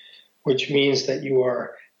Wei, which means that you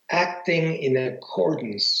are acting in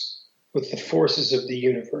accordance with the forces of the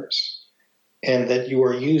universe, and that you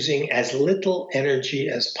are using as little energy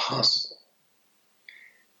as possible.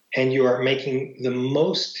 And you are making the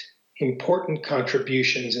most important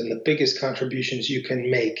contributions and the biggest contributions you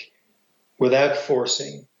can make without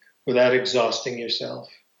forcing, without exhausting yourself,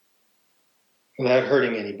 without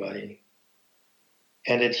hurting anybody,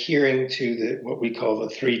 and adhering to what we call the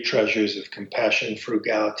three treasures of compassion,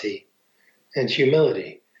 frugality, and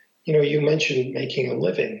humility. You mentioned making a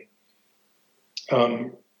living.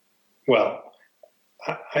 Well,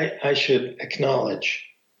 I should acknowledge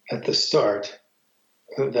at the start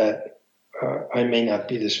that I may not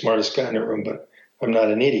be the smartest guy in the room, but I'm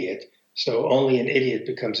not an idiot. So only an idiot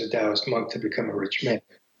becomes a Taoist monk to become a rich man.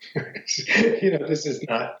 This is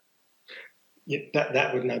not,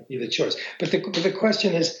 that would not be the choice. But the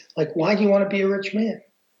question is, like, why do you want to be a rich man?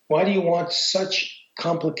 Why do you want such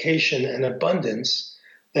complication and abundance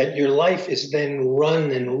that your life is then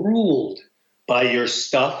run and ruled by your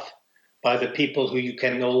stuff, by the people who you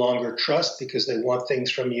can no longer trust because they want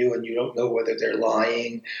things from you and you don't know whether they're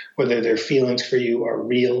lying, whether their feelings for you are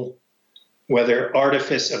real, whether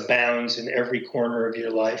artifice abounds in every corner of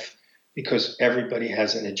your life because everybody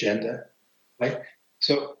has an agenda, right?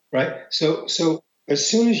 So as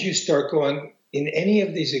soon as you start going in any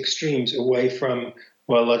of these extremes away from,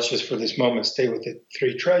 well, let's just for this moment stay with the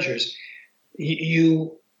three treasures,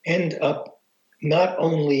 you end up not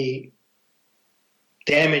only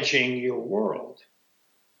damaging your world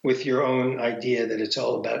with your own idea that it's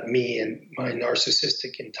all about me and my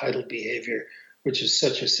narcissistic entitled behavior, which is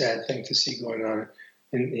such a sad thing to see going on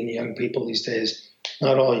in young people these days.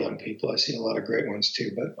 Not all young people. I see a lot of great ones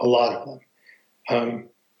too, but a lot of them.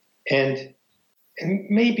 And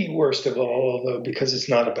maybe worst of all, although because it's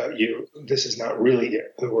not about you, this is not really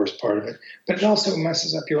the worst part of it, but it also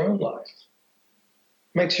messes up your own life.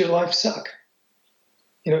 Makes your life suck.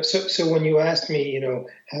 So when you ask me,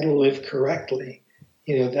 how to live correctly,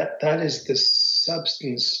 that is the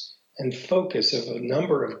substance and focus of a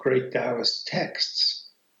number of great Taoist texts,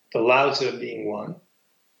 the Lao Tzu being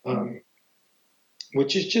one,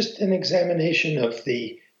 which is just an examination of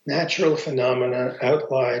the natural phenomena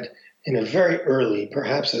outlined in a very early,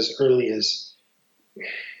 perhaps as early as,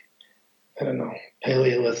 I don't know,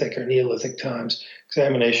 Paleolithic or Neolithic times,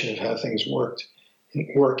 examination of how things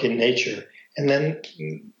work in nature. And then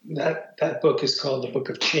that book is called the Book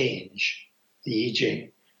of Change, the I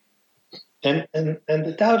Ching. And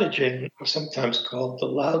the Tao Te Ching was sometimes called the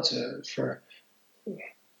Lao Tzu for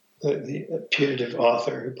the putative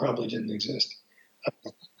author who probably didn't exist.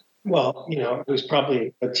 Well, it was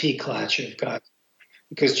probably a tea clutch of God,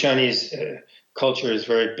 because Chinese culture is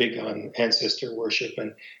very big on ancestor worship.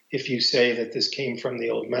 And if you say that this came from the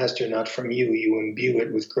old master, not from you, you imbue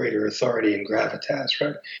it with greater authority and gravitas,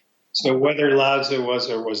 right? So whether Lao Tzu was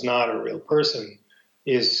or was not a real person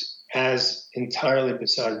is as entirely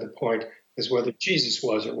beside the point as whether Jesus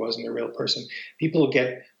was or wasn't a real person. People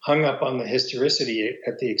get hung up on the historicity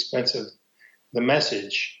at the expense of the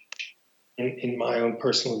message, in my own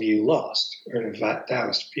personal view, lost, or in a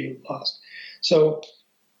Taoist view, lost. So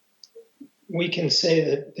we can say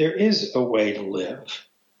that there is a way to live.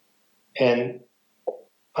 And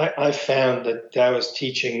I found that Taoist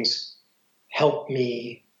teachings help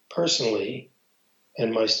me personally,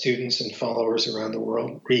 and my students and followers around the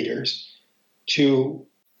world, readers, to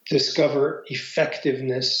discover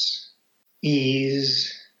effectiveness,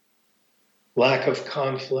 ease, lack of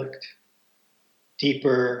conflict,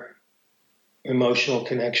 deeper emotional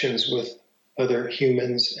connections with other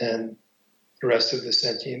humans and the rest of the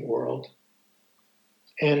sentient world.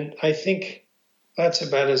 And I think that's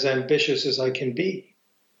about as ambitious as I can be.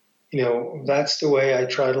 That's the way I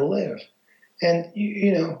try to live. And,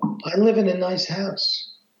 I live in a nice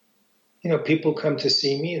house. People come to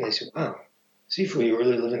see me and they say, wow, Sifu, you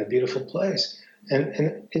really live in a beautiful place.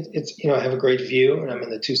 And it's I have a great view, and I'm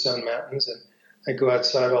in the Tucson Mountains, and I go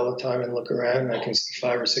outside all the time and look around, and I can see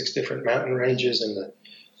 5 or 6 different mountain ranges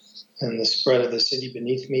and the spread of the city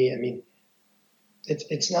beneath me. I mean,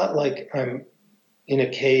 it's not like I'm in a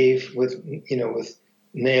cave with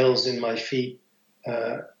nails in my feet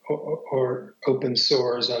or open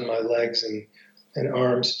sores on my legs and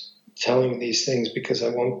arms, telling these things because I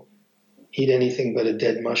won't eat anything but a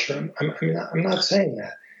dead mushroom. I'm not saying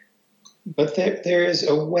that. But there is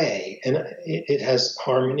a way, and it has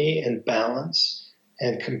harmony and balance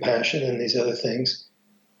and compassion and these other things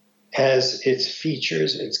as its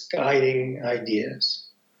features, its guiding ideas.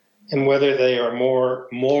 And whether they are more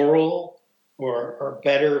moral or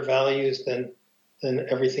better values than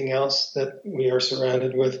everything else that we are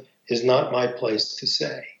surrounded with is not my place to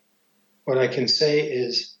say. What I can say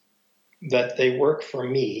is that they work for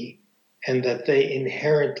me and that they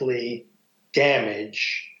inherently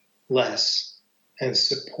damage less and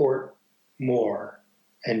support more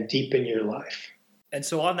and deepen your life. And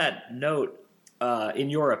so on that note,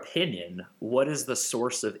 in your opinion, what is the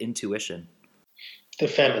source of intuition? The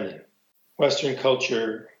feminine. Western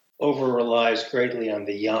culture over-relies greatly on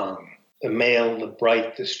the yang, the male, the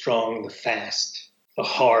bright, the strong, the fast, the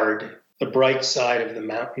hard, the bright side of the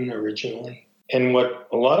mountain originally. And what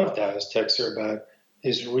a lot of Taoist texts are about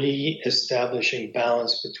is re-establishing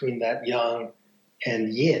balance between that yang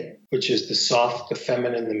and yin, which is the soft, the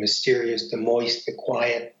feminine, the mysterious, the moist, the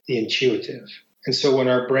quiet, the intuitive. And so when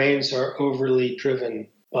our brains are overly driven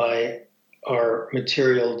by our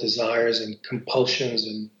material desires and compulsions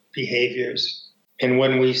and behaviors, and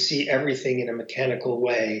when we see everything in a mechanical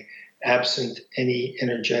way, absent any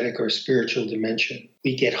energetic or spiritual dimension,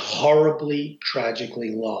 we get horribly, tragically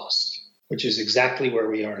lost, which is exactly where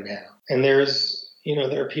we are now. And there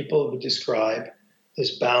are people who describe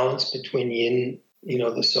this balance between yin,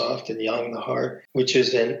 the soft, and yang, the heart, which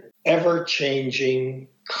is an ever-changing,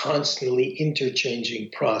 constantly interchanging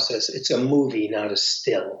process. It's a movie, not a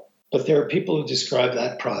still. But there are people who describe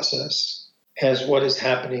that process as what is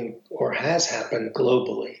happening or has happened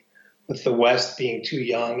globally, with the West being too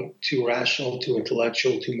young, too rational, too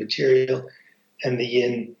intellectual, too material, and the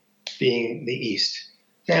yin being the East.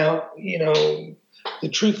 Now, the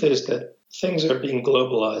truth is that things are being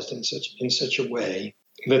globalized in such a way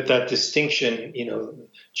that distinction,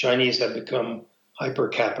 Chinese have become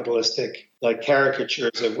hyper-capitalistic, like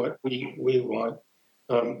caricatures of what we want.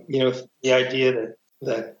 The idea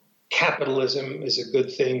that capitalism is a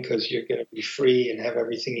good thing because you're going to be free and have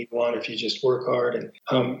everything you want if you just work hard.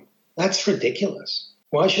 And that's ridiculous.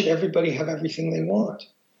 Why should everybody have everything they want?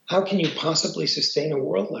 How can you possibly sustain a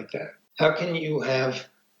world like that? How can you have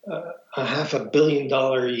a $500 million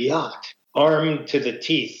yacht armed to the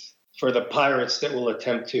teeth for the pirates that will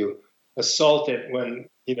attempt to assault it when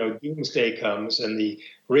doomsday comes and the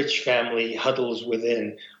rich family huddles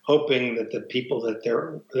within, hoping that the people that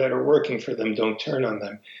are working for them don't turn on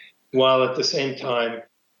them, while at the same time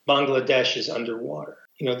Bangladesh is underwater?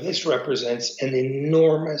 This represents an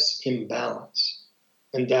enormous imbalance,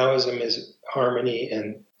 and Taoism is harmony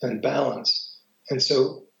and balance. And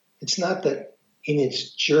so it's not that in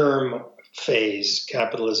its germ phase,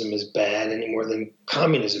 capitalism is bad any more than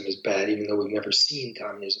communism is bad, even though we've never seen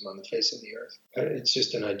communism on the face of the earth. It's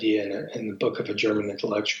just an idea in the book of a German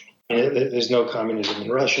intellectual. There's no communism in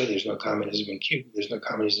Russia. There's no communism in Cuba. There's no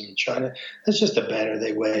communism in China. That's just a banner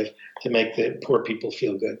they wave to make the poor people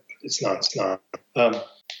feel good. It's not.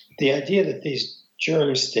 The idea that these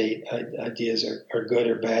germ state ideas are good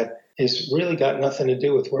or bad has really got nothing to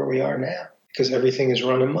do with where we are now, because everything is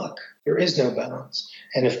run amok. There is no balance.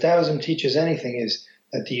 And if Taoism teaches anything, is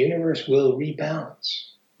that the universe will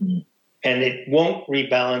rebalance. Mm. And it won't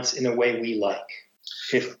rebalance in a way we like,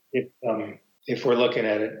 if we're looking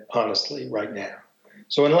at it honestly right now.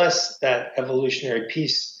 So unless that evolutionary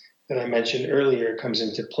piece that I mentioned earlier comes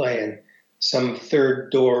into play and some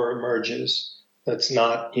third door emerges that's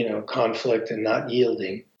not, conflict and not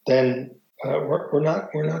yielding, then we're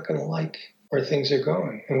not going to like where things are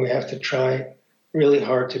going. And we have to try really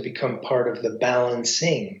hard to become part of the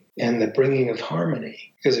balancing and the bringing of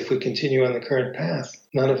harmony. Because if we continue on the current path,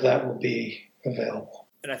 none of that will be available.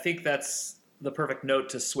 And I think that's the perfect note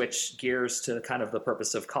to switch gears to kind of the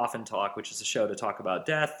purpose of Coffin Talk, which is a show to talk about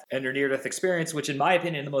death and your near-death experience, which in my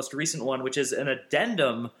opinion, the most recent one, which is an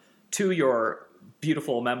addendum to your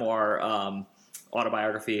beautiful memoir,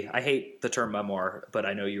 autobiography. I hate the term memoir, but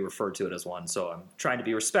I know you referred to it as one, so I'm trying to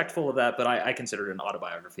be respectful of that, but I consider it an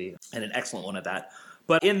autobiography, and an excellent one at that.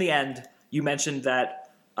 But in the end, you mentioned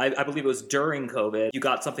that, I believe it was during COVID, you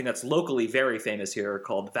got something that's locally very famous here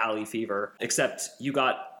called valley fever, except you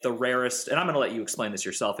got the rarest, and I'm going to let you explain this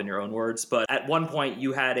yourself in your own words, but at one point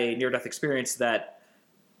you had a near-death experience that,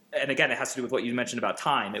 and again, it has to do with what you mentioned about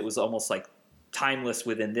time. It was almost like timeless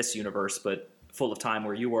within this universe, but full of time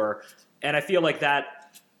where you were. And I feel like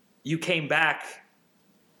that you came back,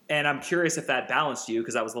 and I'm curious if that balanced you,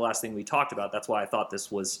 because that was the last thing we talked about. That's why I thought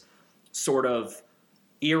this was sort of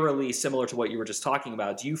eerily similar to what you were just talking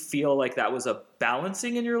about. Do you feel like that was a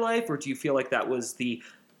balancing in your life, or do you feel like that was the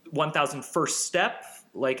 1,001st step?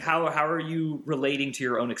 Like, how are you relating to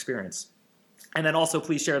your own experience? And then also,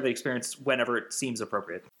 please share the experience whenever it seems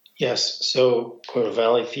appropriate. Yes. So,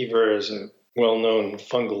 valley fever is a well-known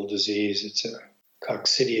fungal disease. It's a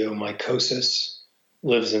coccidiomycosis,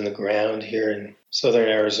 lives in the ground here in southern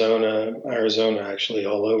Arizona actually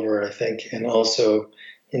all over, I think, and also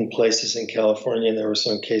in places in California. There were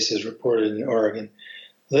some cases reported in Oregon.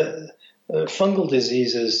 The fungal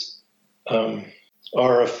diseases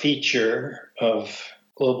are a feature of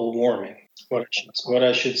global warming. What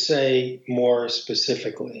I should say more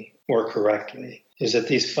specifically, more correctly, is that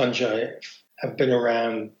these fungi have been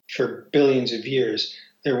around for billions of years.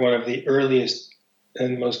 They're one of the earliest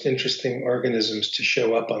and most interesting organisms to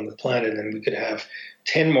show up on the planet, and we could have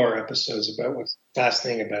 10 more episodes about what's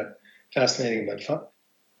fascinating about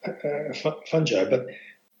fungi. But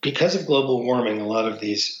because of global warming, a lot of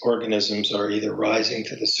these organisms are either rising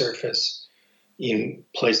to the surface in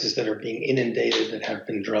places that are being inundated that have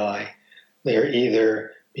been dry, They're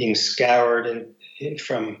either being scoured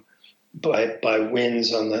by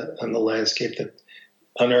winds on the landscape that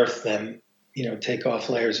unearth them, take off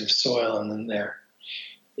layers of soil, and then they're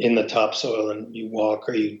in the topsoil, and you walk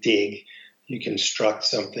or you dig, you construct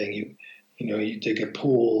something, you dig a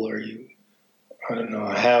pool, or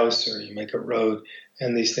a house, or you make a road,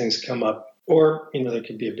 and these things come up. Or, there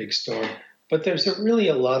could be a big storm. But there's really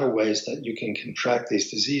a lot of ways that you can contract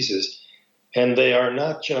these diseases, and they are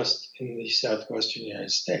not just in the southwestern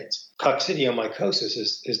United States. Coccidiomycosis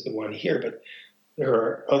is the one here, but there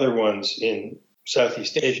are other ones in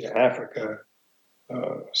Southeast Asia, Africa,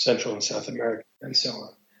 Central and South America, and so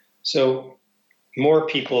on. So more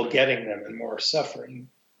people getting them and more suffering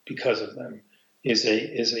because of them is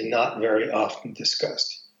a not very often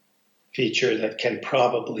discussed feature that can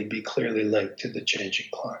probably be clearly linked to the changing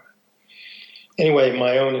climate. Anyway,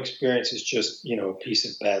 my own experience is just, a piece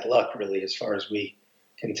of bad luck, really, as far as we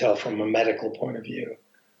can tell from a medical point of view.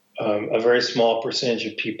 A very small percentage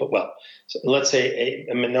of people, so let's say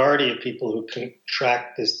a minority of people who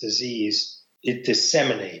contract this disease, it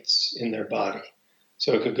disseminates in their body.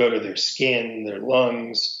 So it could go to their skin, their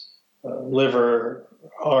lungs, liver,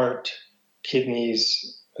 heart,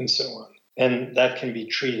 kidneys, and so on. And that can be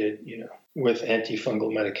treated, with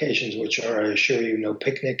antifungal medications, which are, I assure you, no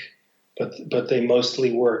picnic, but they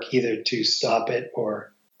mostly work either to stop it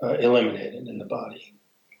or eliminate it in the body,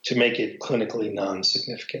 to make it clinically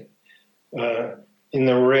non-significant. In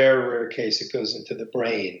the rare case, it goes into the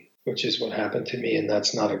brain, which is what happened to me, and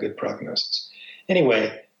that's not a good prognosis.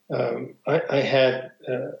 Anyway, I had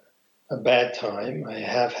a bad time. I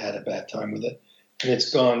have had a bad time with it, and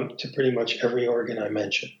it's gone to pretty much every organ I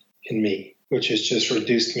mentioned in me, which has just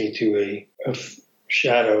reduced me to a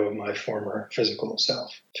shadow of my former physical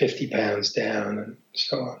self, 50 pounds down and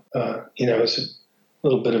so on. It's a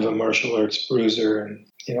little bit of a martial arts bruiser, and,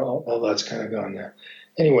 all that's kind of gone now.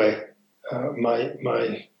 Anyway,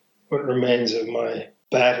 what remains of my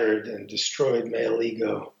battered and destroyed male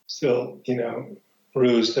ego still,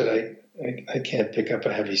 bruised that I can't pick up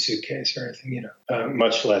a heavy suitcase or anything,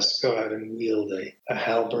 much less go out and wield a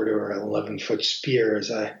halberd or an 11-foot spear, as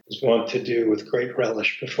I was wont to do with great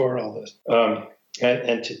relish before all this,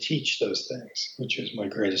 and to teach those things, which was my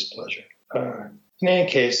greatest pleasure. In any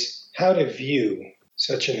case, how to view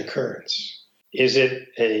such an occurrence? Is it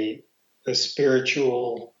a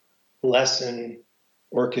spiritual lesson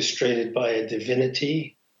orchestrated by a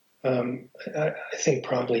divinity? I think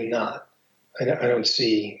probably not. I don't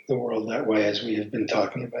see the world that way, as we have been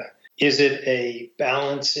talking about. Is it a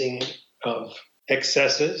balancing of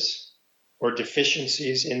excesses or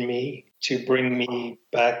deficiencies in me to bring me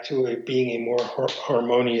back to being a more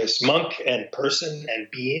harmonious monk and person and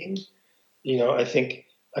being? I think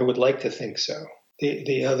I would like to think so.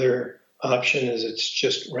 The other option is it's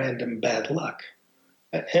just random bad luck.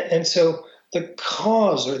 And so the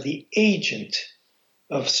cause or the agent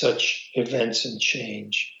of such events and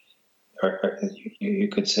change, you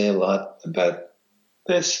could say a lot about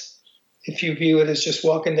this if you view it as just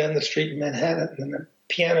walking down the street in Manhattan and a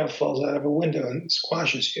piano falls out of a window and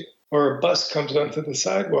squashes you, or a bus comes onto the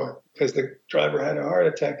sidewalk because the driver had a heart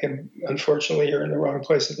attack and unfortunately you're in the wrong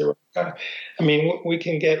place at the wrong time. I mean, we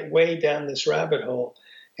can get way down this rabbit hole,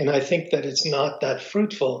 and I think that it's not that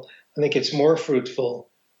fruitful. I think it's more fruitful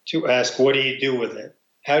to ask, what do you do with it?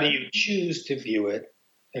 How do you choose to view it?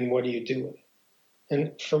 And what do you do with it?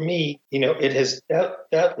 And for me, it has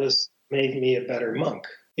doubtless made me a better monk.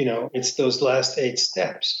 It's those last 8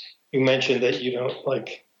 steps. You mentioned that you don't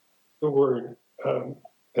like the word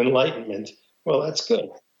enlightenment. Well, that's good,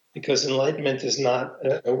 because enlightenment is not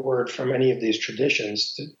a word from any of these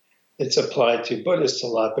traditions. It's applied to Buddhists a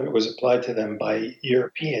lot, but it was applied to them by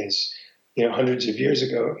Europeans, hundreds of years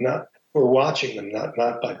ago. We're watching them,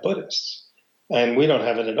 not by Buddhists. And we don't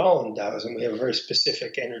have it at all in Taoism. We have a very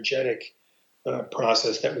specific energetic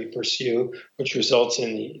process that we pursue, which results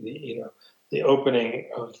in the opening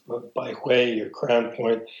of Bai Hui, your crown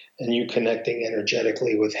point, and you connecting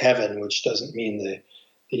energetically with heaven, which doesn't mean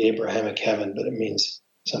the Abrahamic heaven, but it means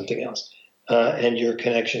something else. And your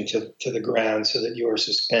connection to the ground, so that you are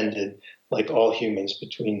suspended, like all humans,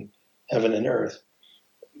 between heaven and earth.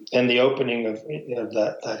 And the opening of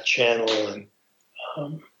that channel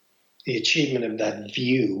and the achievement of that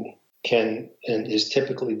view can and is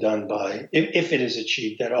typically done by, if it is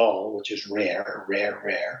achieved at all, which is rare,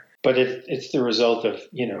 but it's the result of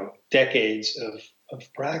decades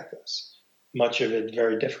of practice, much of it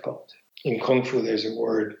very difficult. In Kung Fu, there's a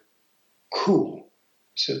word, ku.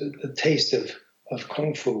 So the taste of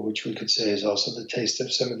Kung Fu, which we could say is also the taste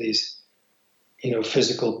of some of these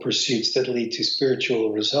physical pursuits that lead to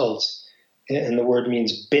spiritual results, and the word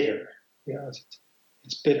means bitter.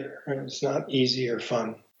 It's bitter, and it's not easy or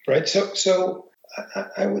fun, right? So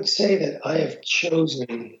I would say that I have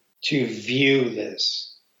chosen to view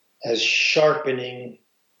this as sharpening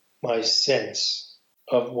my sense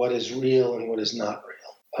of what is real and what is not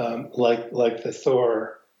real. Like the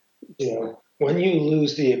Thor, when you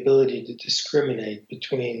lose the ability to discriminate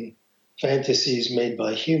between fantasies made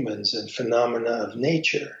by humans and phenomena of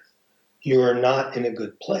nature, you are not in a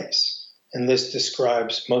good place. And this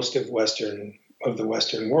describes most of the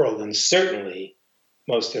Western world, and certainly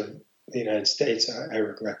most of the United States, I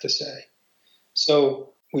regret to say.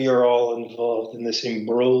 So we are all involved in this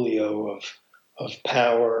imbroglio of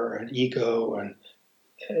power and ego and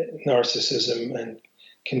narcissism and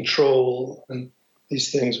control and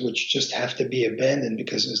these things which just have to be abandoned,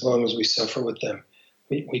 because as long as we suffer with them,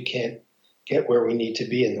 we can't get where we need to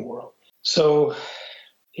be in the world. So,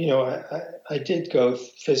 I did go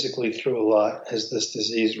physically through a lot as this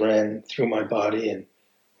disease ran through my body and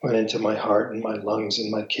went into my heart and my lungs and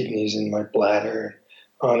my kidneys and my bladder,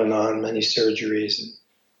 and on, many surgeries and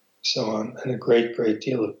so on, and a great, great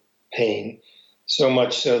deal of pain. So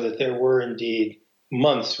much so that there were indeed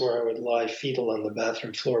months where I would lie fetal on the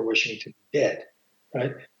bathroom floor wishing to be dead,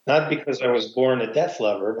 right? Not because I was born a death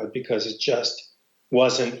lover, but because it just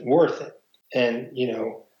wasn't worth it. And,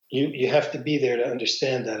 you have to be there to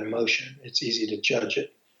understand that emotion. It's easy to judge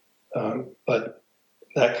it. But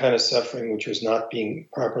that kind of suffering, which was not being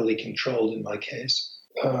properly controlled in my case,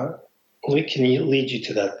 can lead you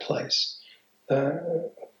to that place.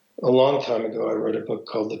 A long time ago, I wrote a book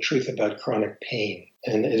called The Truth About Chronic Pain,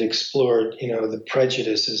 and it explored, the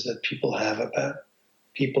prejudices that people have about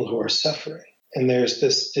people who are suffering. And there's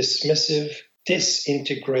this dismissive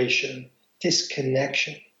disintegration,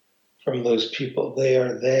 disconnection from those people. They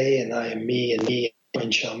are they, and I am me, and me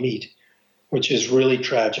and shall meet, which is really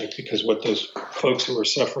tragic, because what those folks who are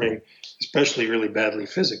suffering, especially really badly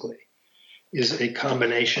physically, is a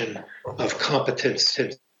combination of competence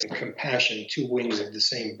and compassion, two wings of the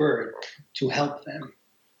same bird, to help them,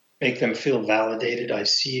 make them feel validated. I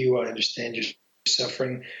see you, I understand your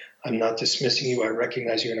suffering, I'm not dismissing you, I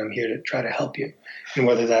recognize you, and I'm here to try to help you. And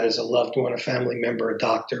whether that is a loved one, a family member, a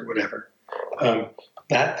doctor, whatever,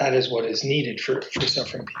 that is what is needed for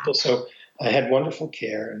suffering people. So I had wonderful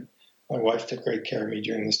care, and my wife took great care of me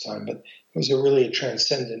during this time, but it was really a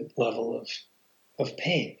transcendent level of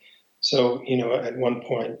pain. So, at one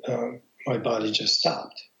point, my body just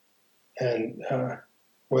stopped. And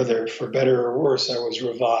whether for better or worse, I was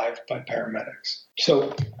revived by paramedics.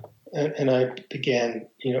 So, and I began,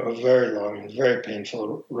 a very long and very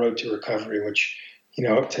painful road to recovery, which,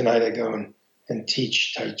 tonight I go and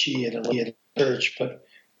teach Tai Chi at a church. But,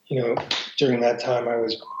 during that time I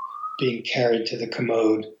was being carried to the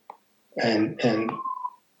commode and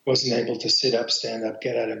wasn't able to sit up, stand up,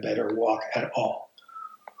 get out of bed, or walk at all.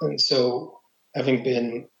 And so, having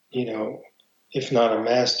been, if not a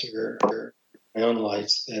master in my own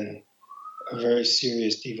lights, then a very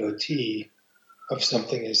serious devotee of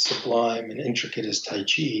something as sublime and intricate as Tai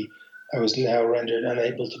Chi, I was now rendered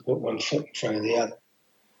unable to put one foot in front of the other.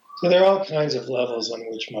 So there are all kinds of levels on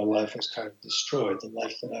which my life was kind of destroyed, the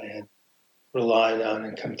life that I had relied on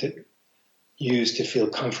and come to use to feel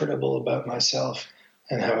comfortable about myself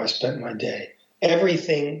and how I spent my day.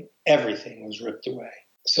 Everything was ripped away.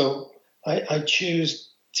 So I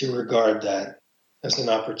choose to regard that as an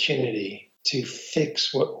opportunity to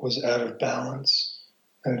fix what was out of balance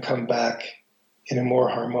and come back in a more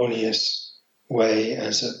harmonious way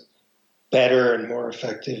as a better and more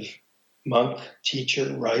effective monk,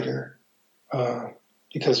 teacher, writer,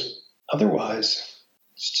 because otherwise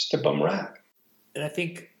it's just a bum rap. And I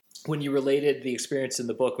think when you related the experience in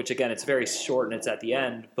the book, which again, it's very short and it's at the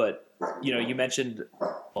end, but you mentioned,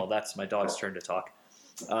 well, that's my dog's turn to talk.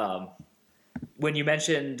 When you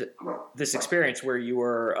mentioned this experience where you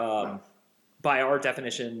were, by our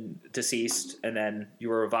definition, deceased, and then you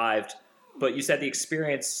were revived, but you said the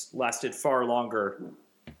experience lasted far longer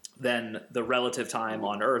than the relative time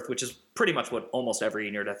on Earth, which is pretty much what almost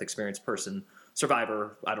every near-death experience person,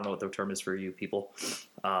 survivor, I don't know what the term is for you people,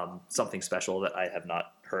 something special that I have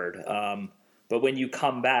not heard. But when you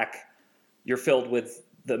come back, you're filled with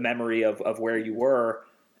the memory of where you were.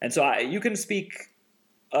 And so you can speak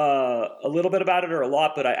a little bit about it or a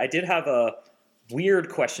lot, but I did have a weird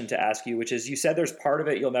question to ask you, which is, you said there's part of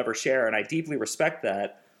it you'll never share, and I deeply respect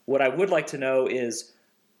that. What I would like to know is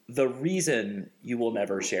the reason you will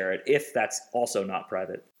never share it, if that's also not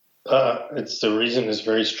private. The reason is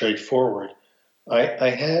very straightforward. I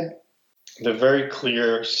had the very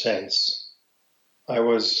clear sense I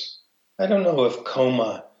don't know if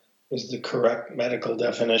coma is the correct medical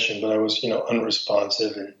definition, but I was,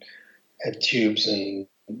 unresponsive had tubes and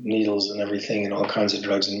needles and everything and all kinds of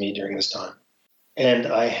drugs in me during this time. And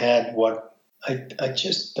I had what I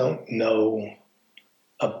just don't know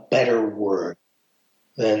a better word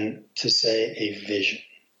than to say a vision.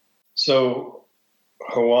 So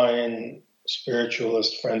Hawaiian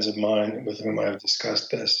spiritualist friends of mine with whom I've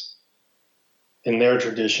discussed this, in their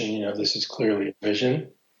tradition, this is clearly a vision.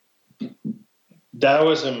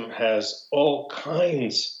 Taoism has all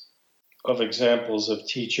kinds of examples of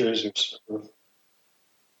teachers or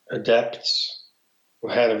adepts who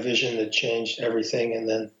had a vision that changed everything, and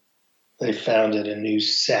then they founded a new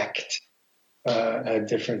sect, had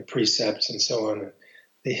different precepts and so on.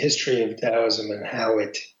 The history of Taoism and how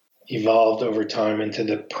it evolved over time into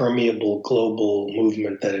the permeable global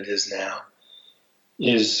movement that it is now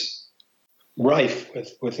is rife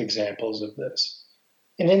with examples of this.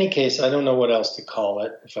 In any case, I don't know what else to call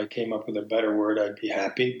it. If I came up with a better word, I'd be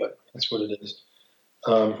happy, but that's what it is.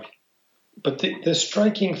 But the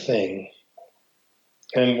striking thing,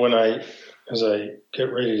 and as I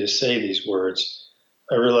get ready to say these words,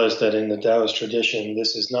 I realized that in the Taoist tradition,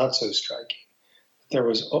 this is not so striking. There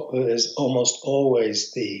is almost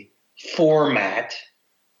always the format,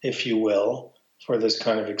 if you will, for this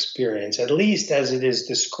kind of experience, at least as it is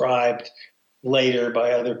described later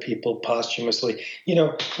by other people posthumously.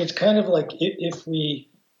 It's kind of like if we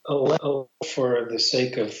allow, for the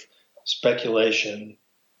sake of speculation,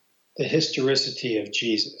 the historicity of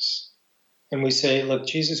Jesus, and we say, look,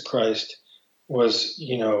 Jesus Christ was,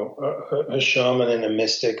 a shaman and a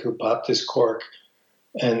mystic who popped his cork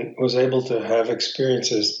and was able to have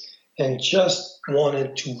experiences and just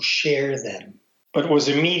wanted to share them, but was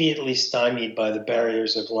immediately stymied by the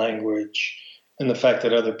barriers of language and the fact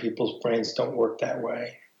that other people's brains don't work that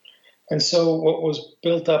way. And so what was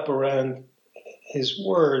built up around his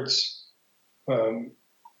words, I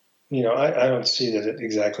don't see that it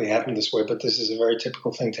exactly happened this way, but this is a very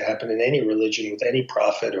typical thing to happen in any religion with any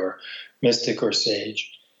prophet or mystic or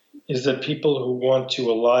sage, is that people who want to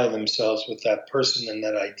ally themselves with that person and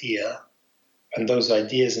that idea, and those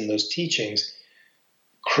ideas and those teachings,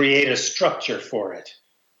 create a structure for it.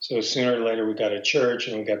 So sooner or later we got a church,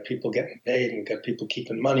 and we got people getting paid, and we got people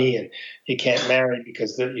keeping money, and you can't marry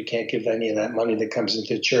because you can't give any of that money that comes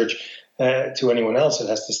into the church to anyone else. It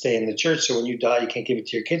has to stay in the church. So when you die, you can't give it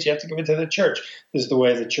to your kids. You have to give it to the church. This is the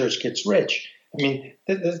way the church gets rich. I mean,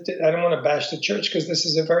 I don't want to bash the church because this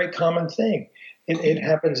is a very common thing. It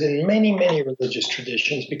happens in many, many religious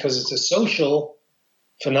traditions because it's a social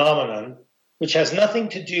phenomenon which has nothing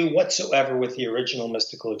to do whatsoever with the original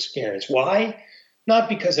mystical experience. Why? Not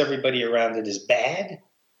because everybody around it is bad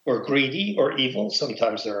or greedy or evil.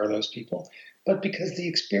 Sometimes there are those people, but because the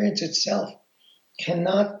experience itself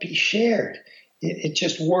cannot be shared. It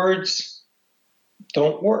just, words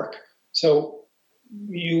don't work. So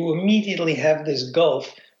you immediately have this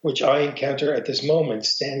gulf, which I encounter at this moment,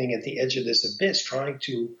 standing at the edge of this abyss, trying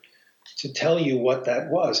to tell you what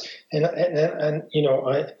that was. And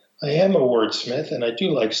I am a wordsmith, and I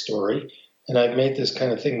do like story, and I've made this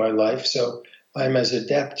kind of thing my life. So I'm as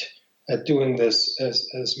adept at doing this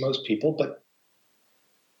as most people. But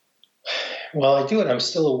while I do it, I'm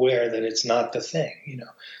still aware that it's not the thing.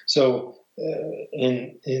 So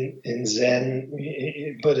in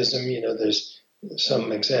Zen Buddhism, there's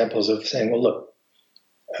some examples of saying, well, look,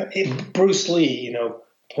 Bruce Lee,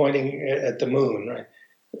 pointing at the moon, right?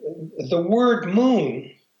 The word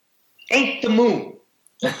moon ain't the moon.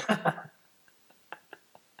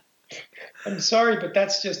 I'm sorry, but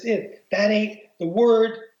that's just it. That ain't the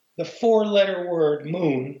word. The 4-letter word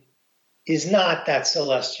moon is not that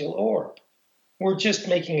celestial orb. We're just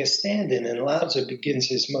making a stand-in, and Lao Tzu begins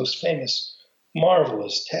his most famous,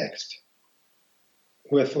 marvelous text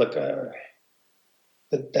with the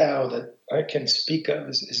Tao that I can speak of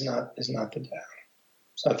is not the Tao.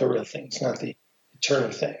 It's not the real thing. It's not the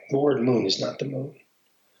eternal thing. The word moon is not the moon.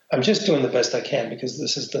 I'm just doing the best I can because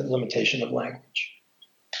this is the limitation of language.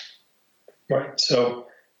 Right? So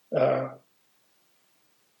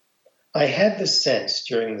I had the sense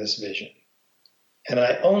during this vision, and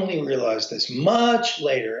I only realized this much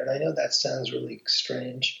later, and I know that sounds really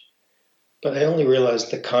strange, but I only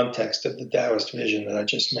realized the context of the Taoist vision that I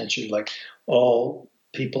just mentioned. Like all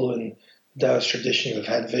people in the Taoist tradition who have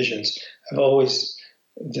had visions, I've always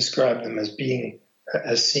described them as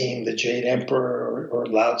seeing the Jade Emperor, or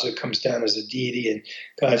Lao Tzu comes down as a deity and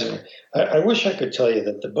guides them. I wish I could tell you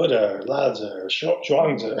that the Buddha or Lao Tzu or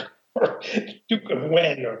Zhuangzi or Duke of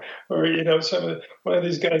Wen or one of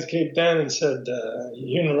these guys came down and said,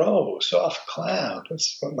 Yunro, soft cloud.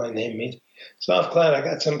 That's what my name means. Soft cloud, I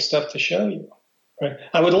got some stuff to show you. Right?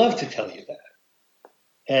 I would love to tell you that.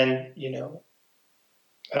 And,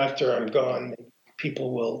 after I'm gone,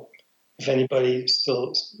 people will, if anybody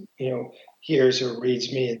still, hears or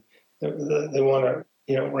reads me, and they want to,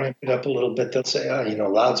 ramp it up a little bit, they'll say,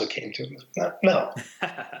 Lao Tzu came to him. No,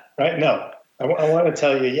 right? No. I want to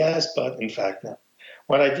tell you yes, but in fact, no.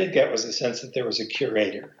 What I did get was a sense that there was a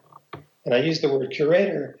curator. And I used the word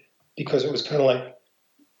curator because it was kind of like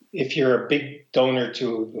if you're a big donor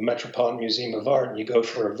to the Metropolitan Museum of Art and you go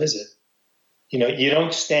for a visit, you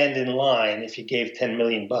don't stand in line if you gave 10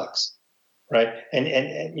 million bucks, right? And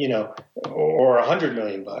or 100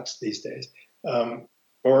 million bucks these days,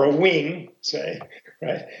 or a wing, say,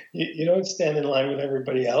 right? You don't stand in line with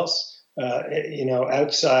everybody else,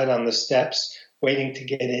 outside on the steps waiting to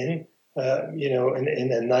get in,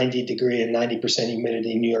 in a 90 degree and 90%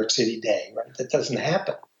 humidity New York City day, right? That doesn't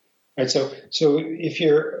happen. Right. So if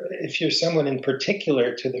you're someone in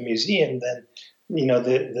particular to the museum, then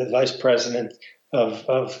the vice president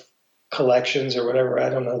of collections or whatever, I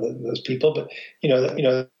don't know those people, but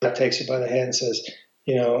that takes you by the hand and says,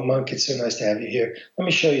 Monk, it's so nice to have you here. Let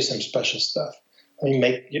me show you some special stuff. Let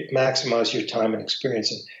me maximize your time and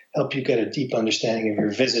experience and help you get a deep understanding of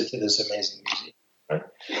your visit to this amazing museum. Right?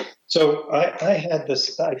 So I had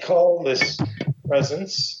this. I call this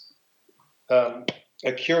presence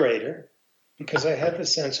a curator, because I had the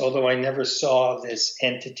sense, although I never saw this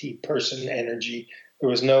entity, person, energy, there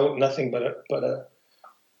was nothing but a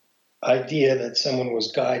idea that someone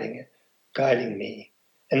was guiding me,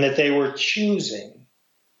 and that they were choosing.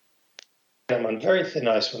 I'm on very thin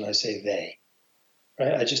ice when I say they.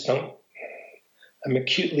 Right? I just don't. I'm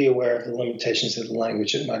acutely aware of the limitations of the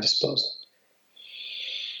language at my disposal.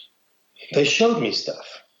 They showed me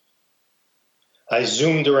stuff. I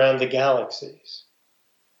zoomed around the galaxies.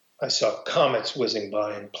 I saw comets whizzing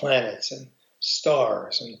by and planets and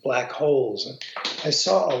stars and black holes. And I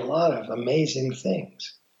saw a lot of amazing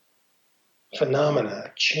things,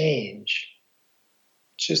 phenomena, change,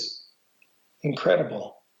 just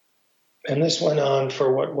incredible. And this went on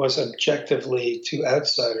for what was objectively to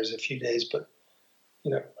outsiders a few days, but,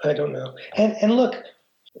 I don't know. And look,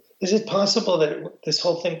 is it possible that this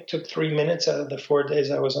whole thing took 3 minutes out of the 4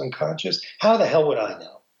 days I was unconscious? How the hell would I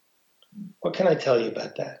know? What can I tell you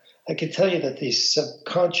about that? I could tell you that the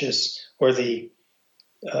subconscious, or the,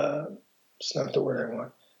 it's not the word I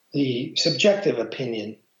want, the subjective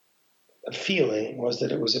opinion, feeling, was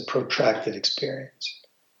that it was a protracted experience.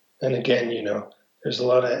 And again, there's a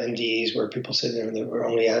lot of NDEs where people say they were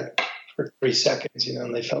only out for 3 seconds,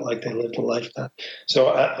 and they felt like they lived a lifetime. So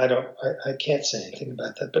I can't say anything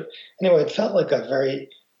about that. But anyway, it felt like a very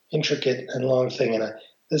intricate and long thing, and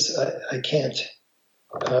I can't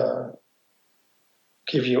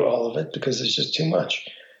give you all of it because there's just too much.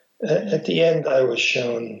 At the end, I was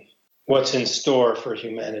shown what's in store for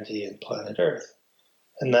humanity and planet Earth.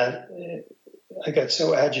 And that I got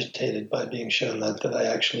so agitated by being shown that I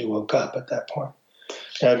actually woke up at that point.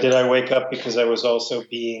 Now, did I wake up because I was also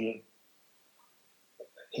being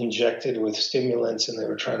injected with stimulants and they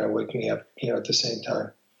were trying to wake me up, at the same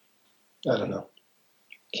time? I don't know.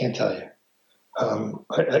 Can't tell you.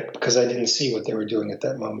 Because I didn't see what they were doing at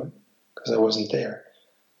that moment because I wasn't there.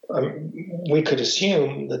 We could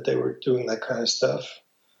assume that they were doing that kind of stuff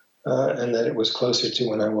and that it was closer to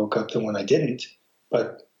when I woke up than when I didn't.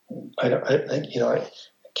 But I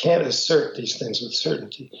can't assert these things with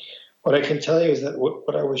certainty. What I can tell you is that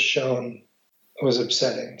what I was shown was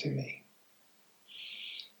upsetting to me.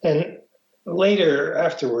 And later,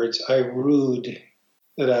 afterwards, I rued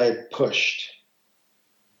that I had pushed,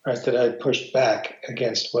 right? That I had pushed back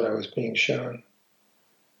against what I was being shown.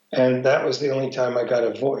 And that was the only time I got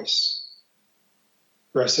a voice.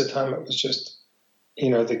 The rest of the time, it was just,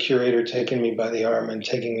 the curator taking me by the arm and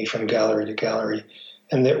taking me from gallery to gallery.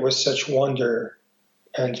 And there was such wonder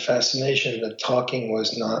and fascination that talking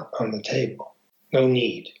was not on the table. No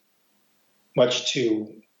need. Much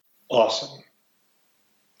too awesome.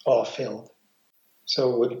 All filled.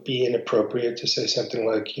 So it would be inappropriate to say something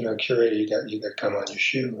like, curator, you got gum on your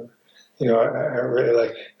shoe. I really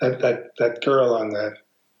like that girl on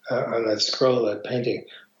that scroll, that painting.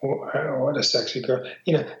 What a sexy girl.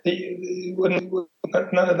 None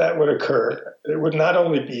of that would occur. It would not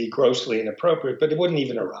only be grossly inappropriate, but it wouldn't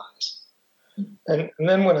even arise. And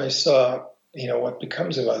then when I saw, what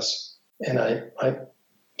becomes of us, and I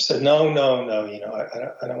said, no,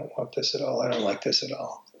 I don't want this at all. I don't like this at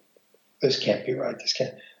all. This can't be right. This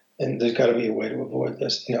can't. And there's got to be a way to avoid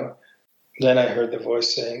this. Then I heard the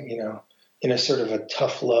voice saying, in a sort of a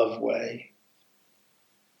tough love way,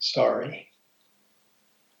 sorry.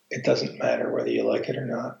 It doesn't matter whether you like it or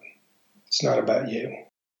not. It's not about you.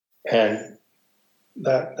 And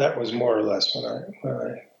that was more or less when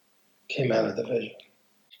I came out of the vision.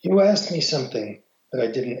 You asked me something that I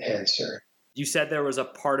didn't answer. You said there was a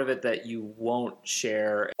part of it that you won't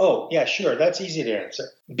share. Oh, yeah, sure. That's easy to answer.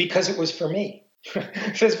 Because it was for me.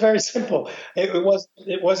 It's very simple.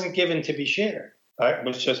 It wasn't given to be shared.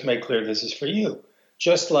 Let's just make clear this is for you.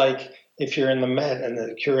 Just like if you're in the Met and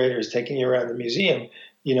the curator is taking you around the museum,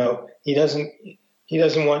 he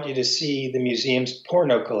doesn't want you to see the museum's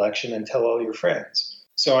porno collection and tell all your friends.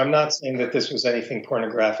 So I'm not saying that this was anything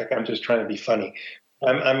pornographic. I'm just trying to be funny.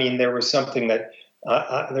 I mean, there was something that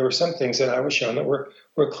there were some things that I was shown that were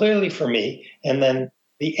clearly for me, and then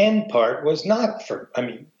the end part was not for. I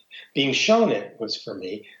mean, being shown it was for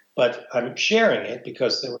me, but I'm sharing it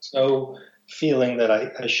because there was no feeling that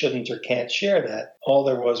I shouldn't or can't share that. All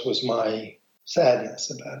there was my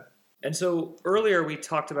sadness about it. And so earlier we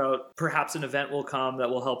talked about perhaps an event will come that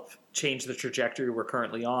will help change the trajectory we're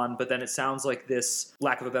currently on, but then it sounds like this,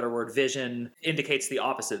 lack of a better word, vision indicates the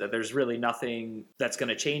opposite, that there's really nothing that's going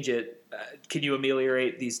to change it. Can you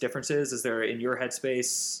ameliorate these differences? Is there in your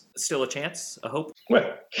headspace still a chance, a hope?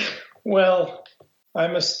 Well,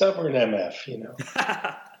 I'm a stubborn MF,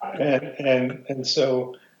 and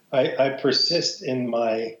so I persist in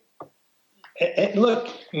my. And look,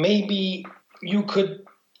 maybe you could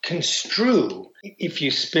construe, if you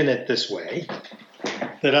spin it this way,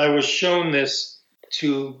 that I was shown this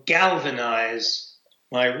to galvanize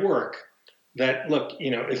my work. That, look,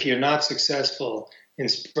 if you're not successful in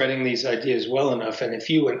spreading these ideas well enough, and if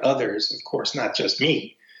you and others, of course, not just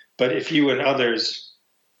me, but if you and others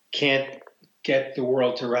can't get the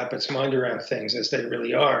world to wrap its mind around things as they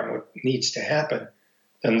really are and what needs to happen,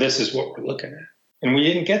 then this is what we're looking at. And we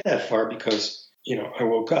didn't get that far because I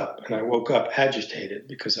woke up agitated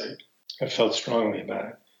because I felt strongly about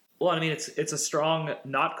it. Well, I mean, it's a strong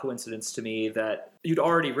not coincidence to me that you'd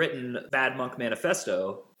already written Bad Monk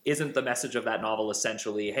Manifesto. Isn't the message of that novel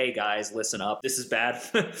essentially, hey guys, listen up, this is bad?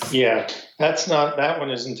 Yeah, that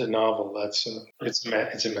one isn't a novel. It's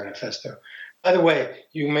a manifesto. By the way,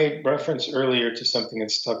 you made reference earlier to something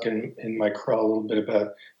that stuck in my craw a little bit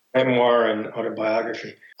about memoir and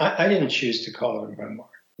autobiography. I didn't choose to call it a memoir.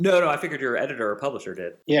 No, I figured your editor or publisher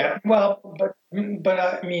did. Yeah, well, but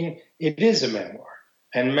I mean, it is a memoir.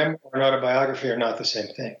 And memoir and autobiography are not the same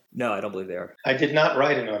thing. No, I don't believe they are. I did not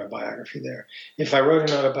write an autobiography there. If I wrote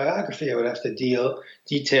an autobiography, I would have to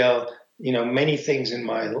detail, many things in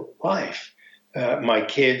my life, my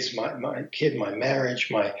kids, my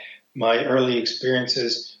marriage, my early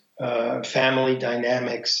experiences, family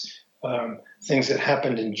dynamics, things that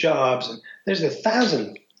happened in jobs, and there's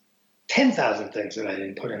 10,000 things that I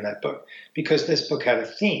didn't put in that book because this book had a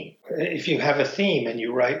theme. If you have a theme and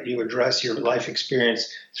you address your life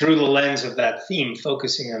experience through the lens of that theme,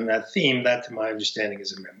 focusing on that theme, that to my understanding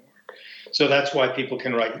is a memoir. So that's why people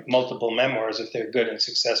can write multiple memoirs if they're good and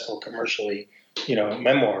successful commercially,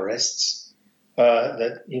 memoirists.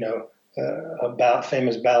 About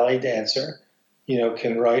famous ballet dancer,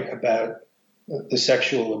 can write about the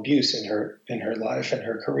sexual abuse in her life and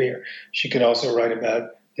her career. She could also write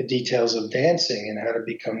about the details of dancing and how to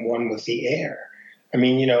become one with the air. I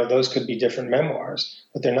mean, those could be different memoirs,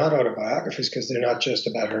 but they're not autobiographies because they're not just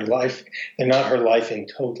about her life. They're not her life in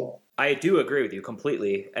total. I do agree with you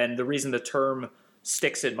completely. And the reason the term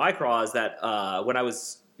sticks in my craw is that when I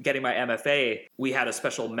was getting my MFA, we had a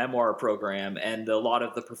special memoir program, and a lot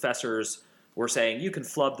of the professors were saying, you can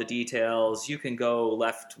flub the details, you can go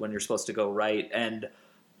left when you're supposed to go right. And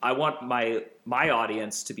I want my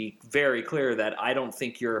audience to be very clear that I don't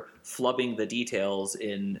think you're flubbing the details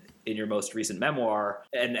in your most recent memoir,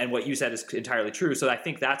 and what you said is entirely true. So I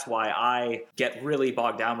think that's why I get really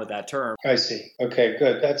bogged down with that term. I see. Okay,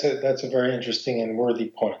 good. That's a very interesting and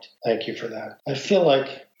worthy point. Thank you for that. I feel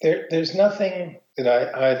like there's nothing that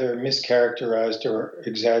I either mischaracterized or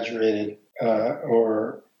exaggerated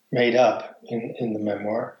or made up in the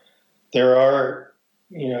memoir. There are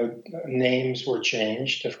names were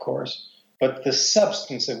changed, of course, but the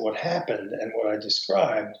substance of what happened and what I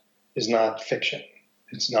described is not fiction.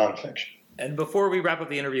 It's nonfiction. And before we wrap up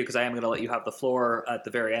the interview, because I am going to let you have the floor at the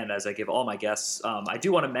very end, as I give all my guests, I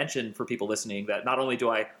do want to mention for people listening that not only do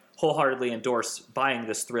I wholeheartedly endorse buying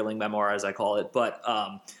this thrilling memoir, as I call it, but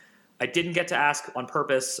I didn't get to ask on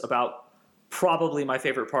purpose about probably my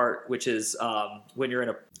favorite part, which is when you're in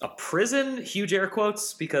a prison, huge air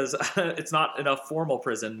quotes, because it's not in a formal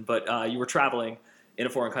prison, but you were traveling in a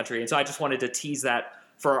foreign country. And so I just wanted to tease that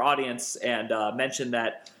for our audience and mention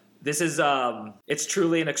that this is, it's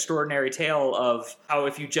truly an extraordinary tale of how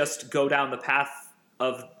if you just go down the path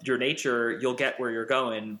of your nature, you'll get where you're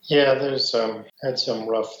going. Yeah, there's had some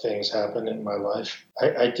rough things happen in my life.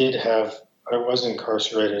 I did have I was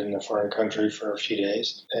incarcerated in a foreign country for a few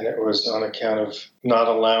days, and it was on account of not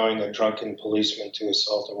allowing a drunken policeman to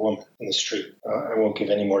assault a woman in the street. I won't give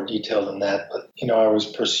any more detail than that, but, I was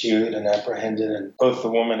pursued and apprehended, and both the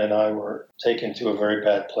woman and I were taken to a very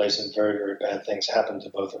bad place, and very, very bad things happened to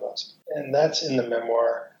both of us. And that's in the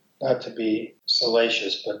memoir, not to be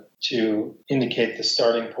salacious, but to indicate the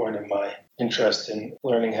starting point of my interest in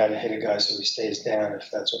learning how to hit a guy so he stays down if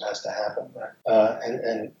that's what has to happen.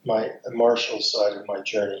 And the martial side of my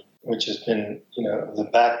journey, which has been, the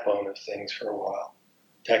backbone of things for a while,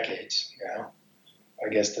 decades now. I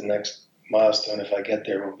guess the next milestone, if I get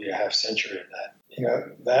there, will be a half century of that.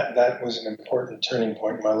 That was an important turning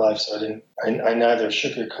point in my life. So I neither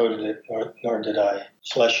sugarcoated it nor did I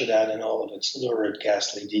flesh it out in all of its lurid,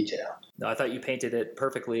 ghastly detail. No, I thought you painted it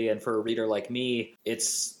perfectly. And for a reader like me,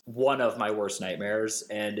 it's one of my worst nightmares.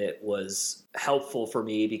 And it was helpful for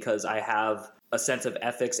me because I have a sense of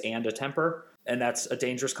ethics and a temper. And that's a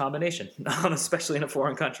dangerous combination, especially in a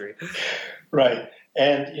foreign country. Right.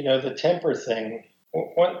 And, the temper thing,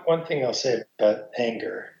 one thing I'll say about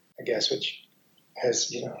anger, I guess, which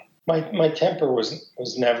has, my temper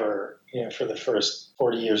was never, for the first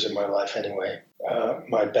 40 years of my life anyway,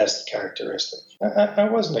 my best characteristic. I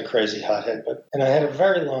wasn't a crazy hothead, and I had a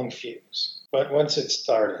very long fuse. But once it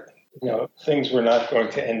started, things were not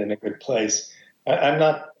going to end in a good place. I'm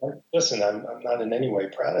not in any way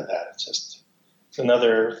proud of that. It's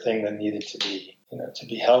another thing that needed to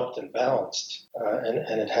be helped and balanced.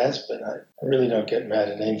 And it has been. I really don't get mad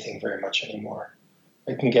at anything very much anymore.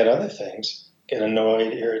 I can get other things, get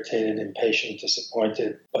annoyed, irritated, impatient,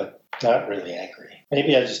 disappointed, but not really angry.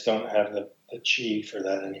 Maybe I just don't have the chi for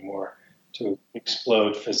that anymore to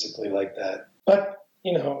explode physically like that. But,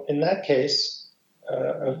 in that case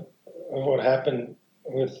of what happened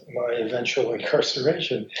with my eventual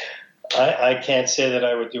incarceration, I can't say that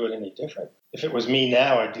I would do it any different. If it was me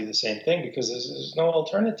now, I'd do the same thing because there's no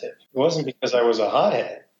alternative. It wasn't because I was a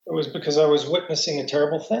hothead. It was because I was witnessing a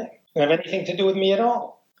terrible thing. It didn't have anything to do with me at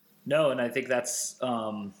all. No, and I think that's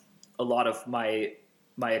a lot of my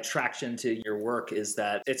attraction to your work is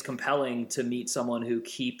that it's compelling to meet someone who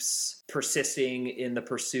keeps persisting in the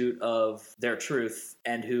pursuit of their truth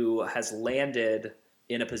and who has landed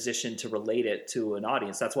in a position to relate it to an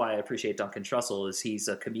audience. That's why I appreciate Duncan Trussell, is he's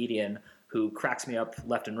a comedian who cracks me up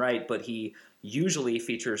left and right, but he usually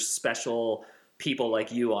features special people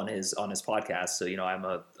like you on his podcast. So, I'm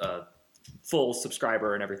a full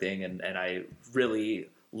subscriber and everything, and I really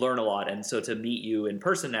learn a lot. And so to meet you in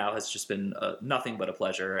person now has just been nothing but a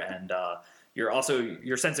pleasure. And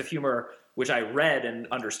your sense of humor, which I read and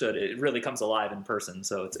understood, it really comes alive in person.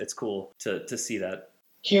 So it's cool to see that.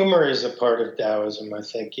 Humor is a part of Taoism, I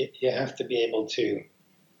think. You have to be able to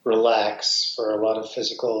relax for a lot of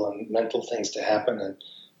physical and mental things to happen. And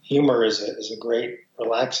humor is a great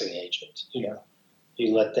relaxing agent.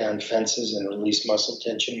 You let down fences and release muscle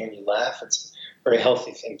tension when you laugh. It's a very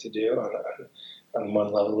healthy thing to do on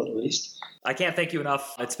one level at least. I can't thank you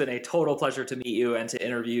enough. It's been a total pleasure to meet you and to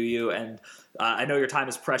interview you. And I know your time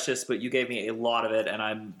is precious, but you gave me a lot of it, and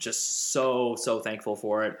I'm just so, so thankful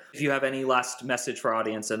for it. If you have any last message for our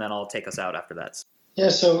audience, and then I'll take us out after that. Yeah,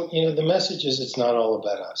 so, the message is it's not all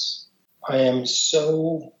about us. I am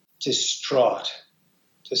so distraught,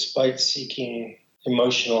 despite seeking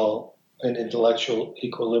emotional and intellectual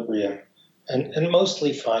equilibrium, and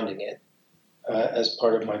mostly finding it as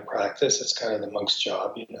part of my practice. It's kind of the monk's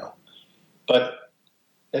job, But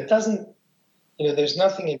it doesn't, there's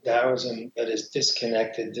nothing in Taoism that is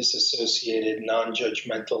disconnected, disassociated,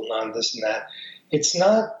 non-judgmental, non-this and that. It's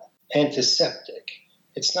not antiseptic.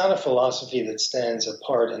 It's not a philosophy that stands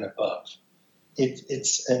apart and above.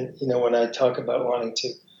 When I talk about wanting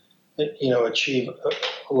to, achieve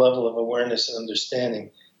a level of awareness and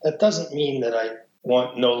understanding, that doesn't mean that I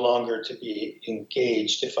want no longer to be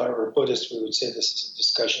engaged. If I were a Buddhist, we would say this is a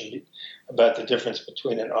discussion about the difference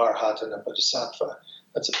between an arhat and a bodhisattva.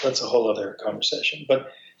 That's a whole other conversation.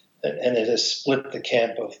 And it has split the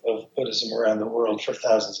camp of Buddhism around the world for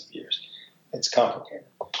thousands of years. It's complicated.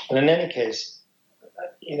 But in any case,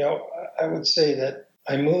 I would say that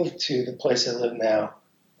I moved to the place I live now.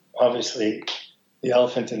 Obviously, the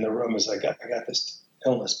elephant in the room is I got this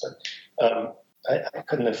illness, but I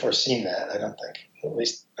couldn't have foreseen that, I don't think. At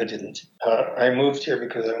least I didn't. I moved here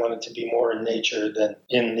because I wanted to be more in nature than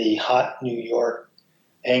in the hot New York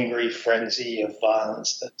angry frenzy of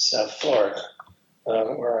violence that's South Florida,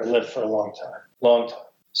 where I lived for a long time.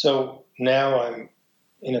 So now I'm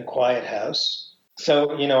in a quiet house.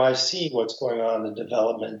 So, I see what's going on, the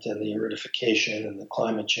development and the aridification and the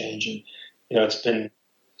climate change. And, it's been,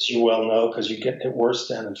 as you well know, because you get it worse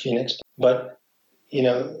down in Phoenix. But,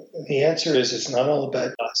 the answer is it's not all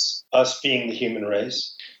about us being the human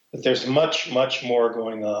race, but there's much, much more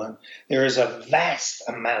going on. There is a vast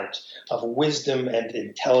amount of wisdom and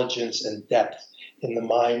intelligence and depth in the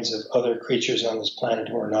minds of other creatures on this planet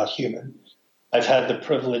who are not human. I've had the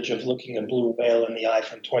privilege of looking a blue whale in the eye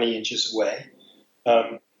from 20 inches away,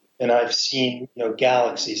 and I've seen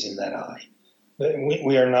galaxies in that eye.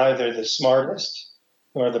 We are neither the smartest,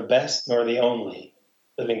 nor the best, nor the only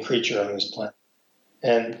living creature on this planet.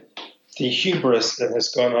 And the hubris that has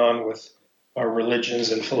gone on with our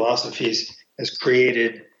religions and philosophies has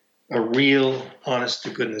created a real,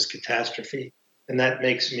 honest-to-goodness catastrophe, and that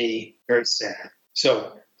makes me very sad.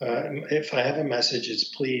 So if I have a message,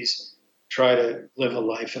 it's please try to live a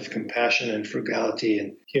life of compassion and frugality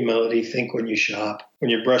and humility. Think when you shop. When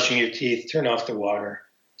you're brushing your teeth, turn off the water.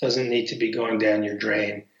 It doesn't need to be going down your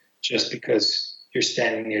drain just because you're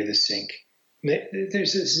standing near the sink.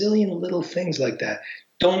 There's a zillion little things like that.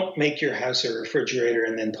 Don't make your house a refrigerator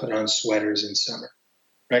and then put on sweaters in summer,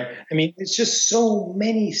 right? I mean, it's just so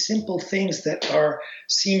many simple things that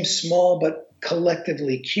seem small, but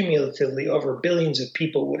collectively, cumulatively, over billions of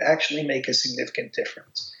people would actually make a significant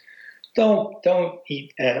difference. Don't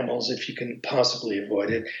eat animals if you can possibly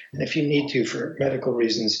avoid it. And if you need to for medical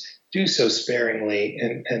reasons, do so sparingly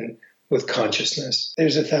and with consciousness.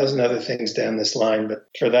 There's 1,000 other things down this line, but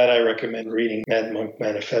for that I recommend reading Mad Monk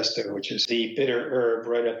Manifesto, which is the bitter herb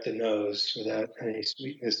right up the nose without any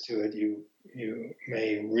sweetness to it. You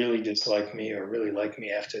may really dislike me or really like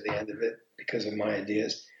me after the end of it because of my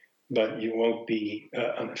ideas, but you won't be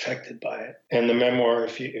unaffected by it. And the memoir,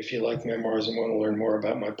 if you like memoirs and want to learn more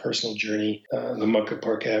about my personal journey, The Monk of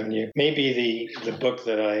Park Avenue, maybe the book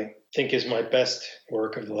that I think is my best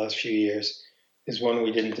work of the last few years is one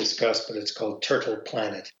we didn't discuss, but it's called Turtle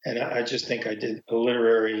Planet. And I just think I did a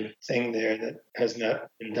literary thing there that has not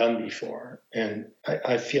been done before. And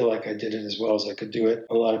I feel like I did it as well as I could do it.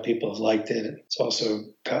 A lot of people have liked it. It's also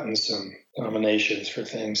gotten some nominations for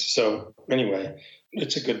things. So anyway,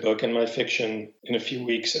 it's a good book. And my fiction, in a few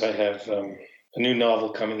weeks, I have a new novel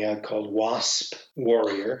coming out called Wasp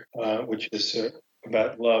Warrior, which is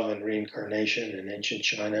about love and reincarnation in ancient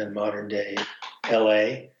China and modern day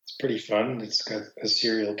LA. It's pretty fun. It's got a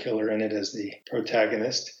serial killer in it as the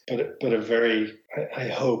protagonist, but a very, I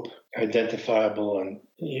hope, identifiable, and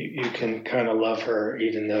you can kind of love her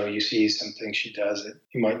even though you see some things she does that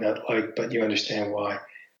you might not like, but you understand why.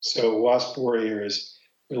 So Wasp Warrior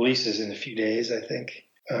releases in a few days, I think.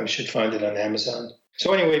 Should find it on Amazon.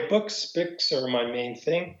 So anyway, books are my main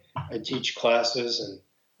thing. I teach classes and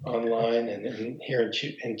online and here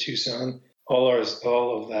in Tucson. All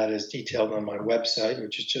of that is detailed on my website,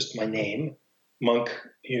 which is just my name,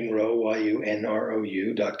 monkyunrou,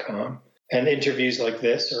 YUNROU.com. And interviews like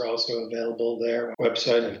this are also available there.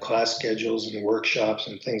 Website and class schedules and workshops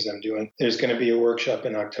and things I'm doing. There's going to be a workshop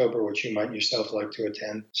in October, which you might yourself like to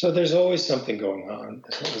attend. So there's always something going on,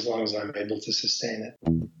 as long as I'm able to sustain it.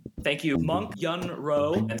 Thank you, Monk Yun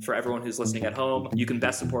Ro. And for everyone who's listening at home, you can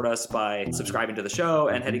best support us by subscribing to the show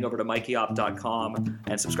and heading over to mikeyop.com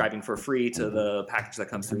and subscribing for free to the package that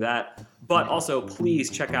comes through that. But also,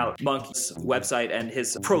 please check out Monk's website and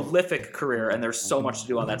his prolific career, and there's so much to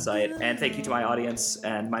do on that site. And thank you to my audience,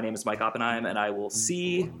 and my name is Mike Oppenheim, and I will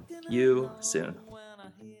see you soon.